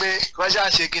wọn ní pé wọ́n ṣáà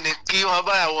ṣe kí ni kí wọ́n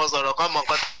bá àwọn sọ̀rọ̀ kán mọ̀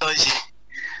nǹkan tó ń ṣe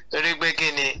torí pé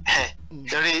kí ni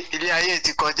torí ilé ayé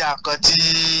ti kọjá nǹkan tí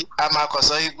a máa kàn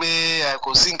sọ pé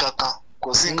kò sí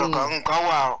nǹkan kan nǹkan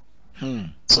wà o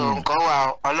so nǹkan wà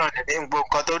Ọlọ́run ní gbogbo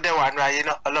nǹkan tó dẹ̀ wà ní ayé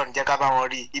náà Ọlọ́run jẹ́ ká bá wọn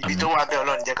rí ibi tó wà bẹ́ẹ̀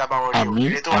Ọlọ́run jẹ́ ká bá wọn rí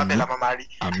òkèlè tó wà bẹ́ẹ̀ la máa rí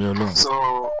so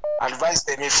advice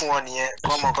tèmi fún wọn nìyẹn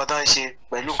kọ́ mọ nǹkan tó ń ṣe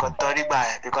pẹ̀lú nǹkan tó rí gbà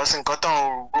ẹ̀ because nǹkan tó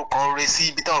ń ro kan re sí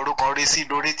ibi tó ń ro kan re sí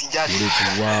lórí ti jáde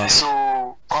so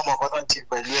kọ́ mọ nǹkan tó ń ṣe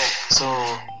pẹ̀lú ẹ̀ so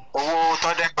owó tó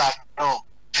dẹ̀ gbà náà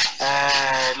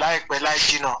láìpẹ́ láì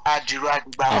jìnnà àdìrú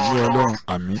àdìgbà wọn àmín Ọlọ́run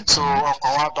àmín so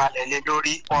ọkàn wa balẹ̀ lé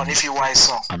lórí wọn ní fi wá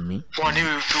ìsàn àmín wọn ní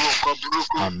fi nǹkan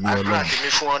burúkú àdúrà tèmi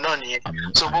fún wọn náà nìyẹn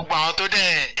so gbogbo àwọn tó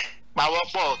dẹ̀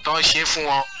pawọ́pọ̀ tó ń ṣe fún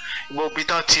wọn gbogbo ibi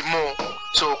tó ti mú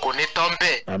so kò ní tán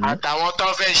bẹ́ẹ̀ àtàwọn tó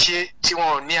fẹ́ ṣe tí wọn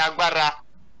ò ní agbára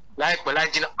láìpẹ́ láì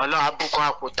jìnnà Ọlọ́run á bùkún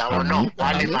àpò tàwọn náà wọ́n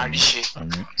á lè máa rí ṣe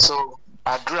so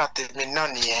àdúrà tèmi náà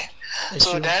nìyẹn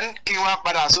so then kí wọ́n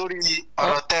padà sórí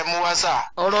ọ̀rọ̀ tẹ mú wá sà.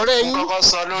 ọ̀rọ̀ rẹ yín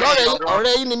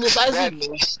ọ̀rẹ́ yín ni mi Isaac.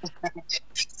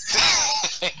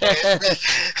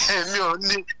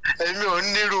 èmi ò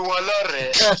nírú wọn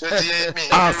lọ́rẹ̀ẹ́.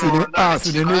 a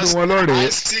sì ní nírú wọn lọ́rẹ̀ẹ́.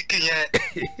 àìsíkì yẹn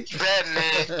bẹ́ẹ̀ ni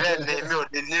èmi ò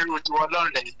ní nírú tiwọn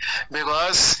lọ́rẹ̀ẹ́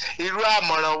because irú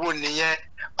àmọ̀ràn wo nìyẹn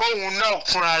kóhun náà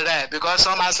fúnra rẹ̀ because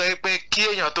wọ́n máa sọ pé kí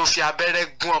èèyàn tó fi abẹ́rẹ́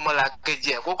gún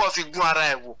ọmọlàkejì ẹ̀ kó kọ́ fi gún ara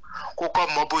ẹ̀ wò kó kọ́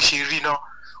mọ bó ṣe rí náà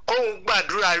kóhun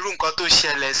gbàdúrà irú nǹkan tó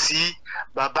ṣẹlẹ̀ sí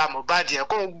bàbá Mohbad yẹn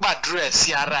kóhun gbàdúrà ẹ̀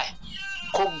sí ara ẹ̀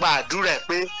kó gbàdúrà ẹ̀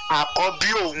pé àkọ́bí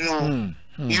òun o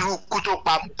irú ikú tó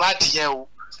pa Mohbad yẹn o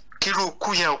kí irú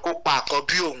ikú yẹn o kó pa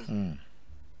àkọ́bí òun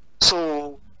so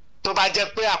tó bá jẹ́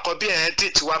pé àkọ́bí yẹn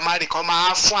tètè wá má rí kan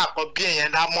máa fún àkọ́bí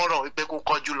yẹn lámọ̀ràn wípé kó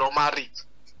kọjú lọ má rí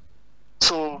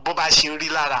so bó bá ṣe rí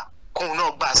lára kóhun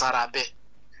náà gbà sára bẹ́ẹ̀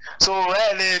so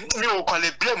mi ò kàn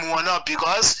lè blame wọn náà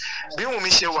because bí Wumi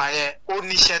ṣe wà yẹn ó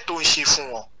níṣẹ́ tó ń ṣe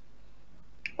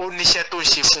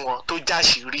fún wọn tó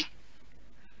jáṣìírí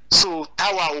so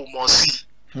táwa ò mọ̀ sí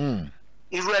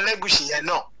irú Ẹlẹ́gùṣì yẹn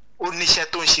náà ó níṣẹ́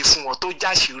tó ń ṣe fún wọn tó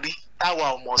jáṣìírí táwa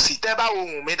ò mọ̀ sí tẹ́ bá wo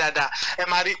Wumi dáadáa ẹ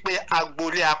máa rí pé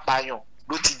agboolé apààyàn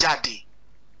ló ti jáde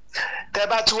tẹ́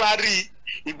bá tún wá rí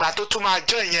ìgbà tó tún máa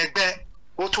jọ ìyẹn ẹgbẹ́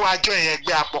ó tún wá jọ ìyẹn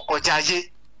ẹgbẹ́ apọ̀kọjáyé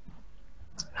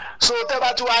so tẹ́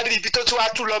bá tún wá rí ibi tó tún wá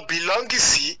tún lọ bìlọ́ǹgì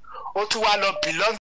sí ó tún wá lọ bìlọ́ǹgì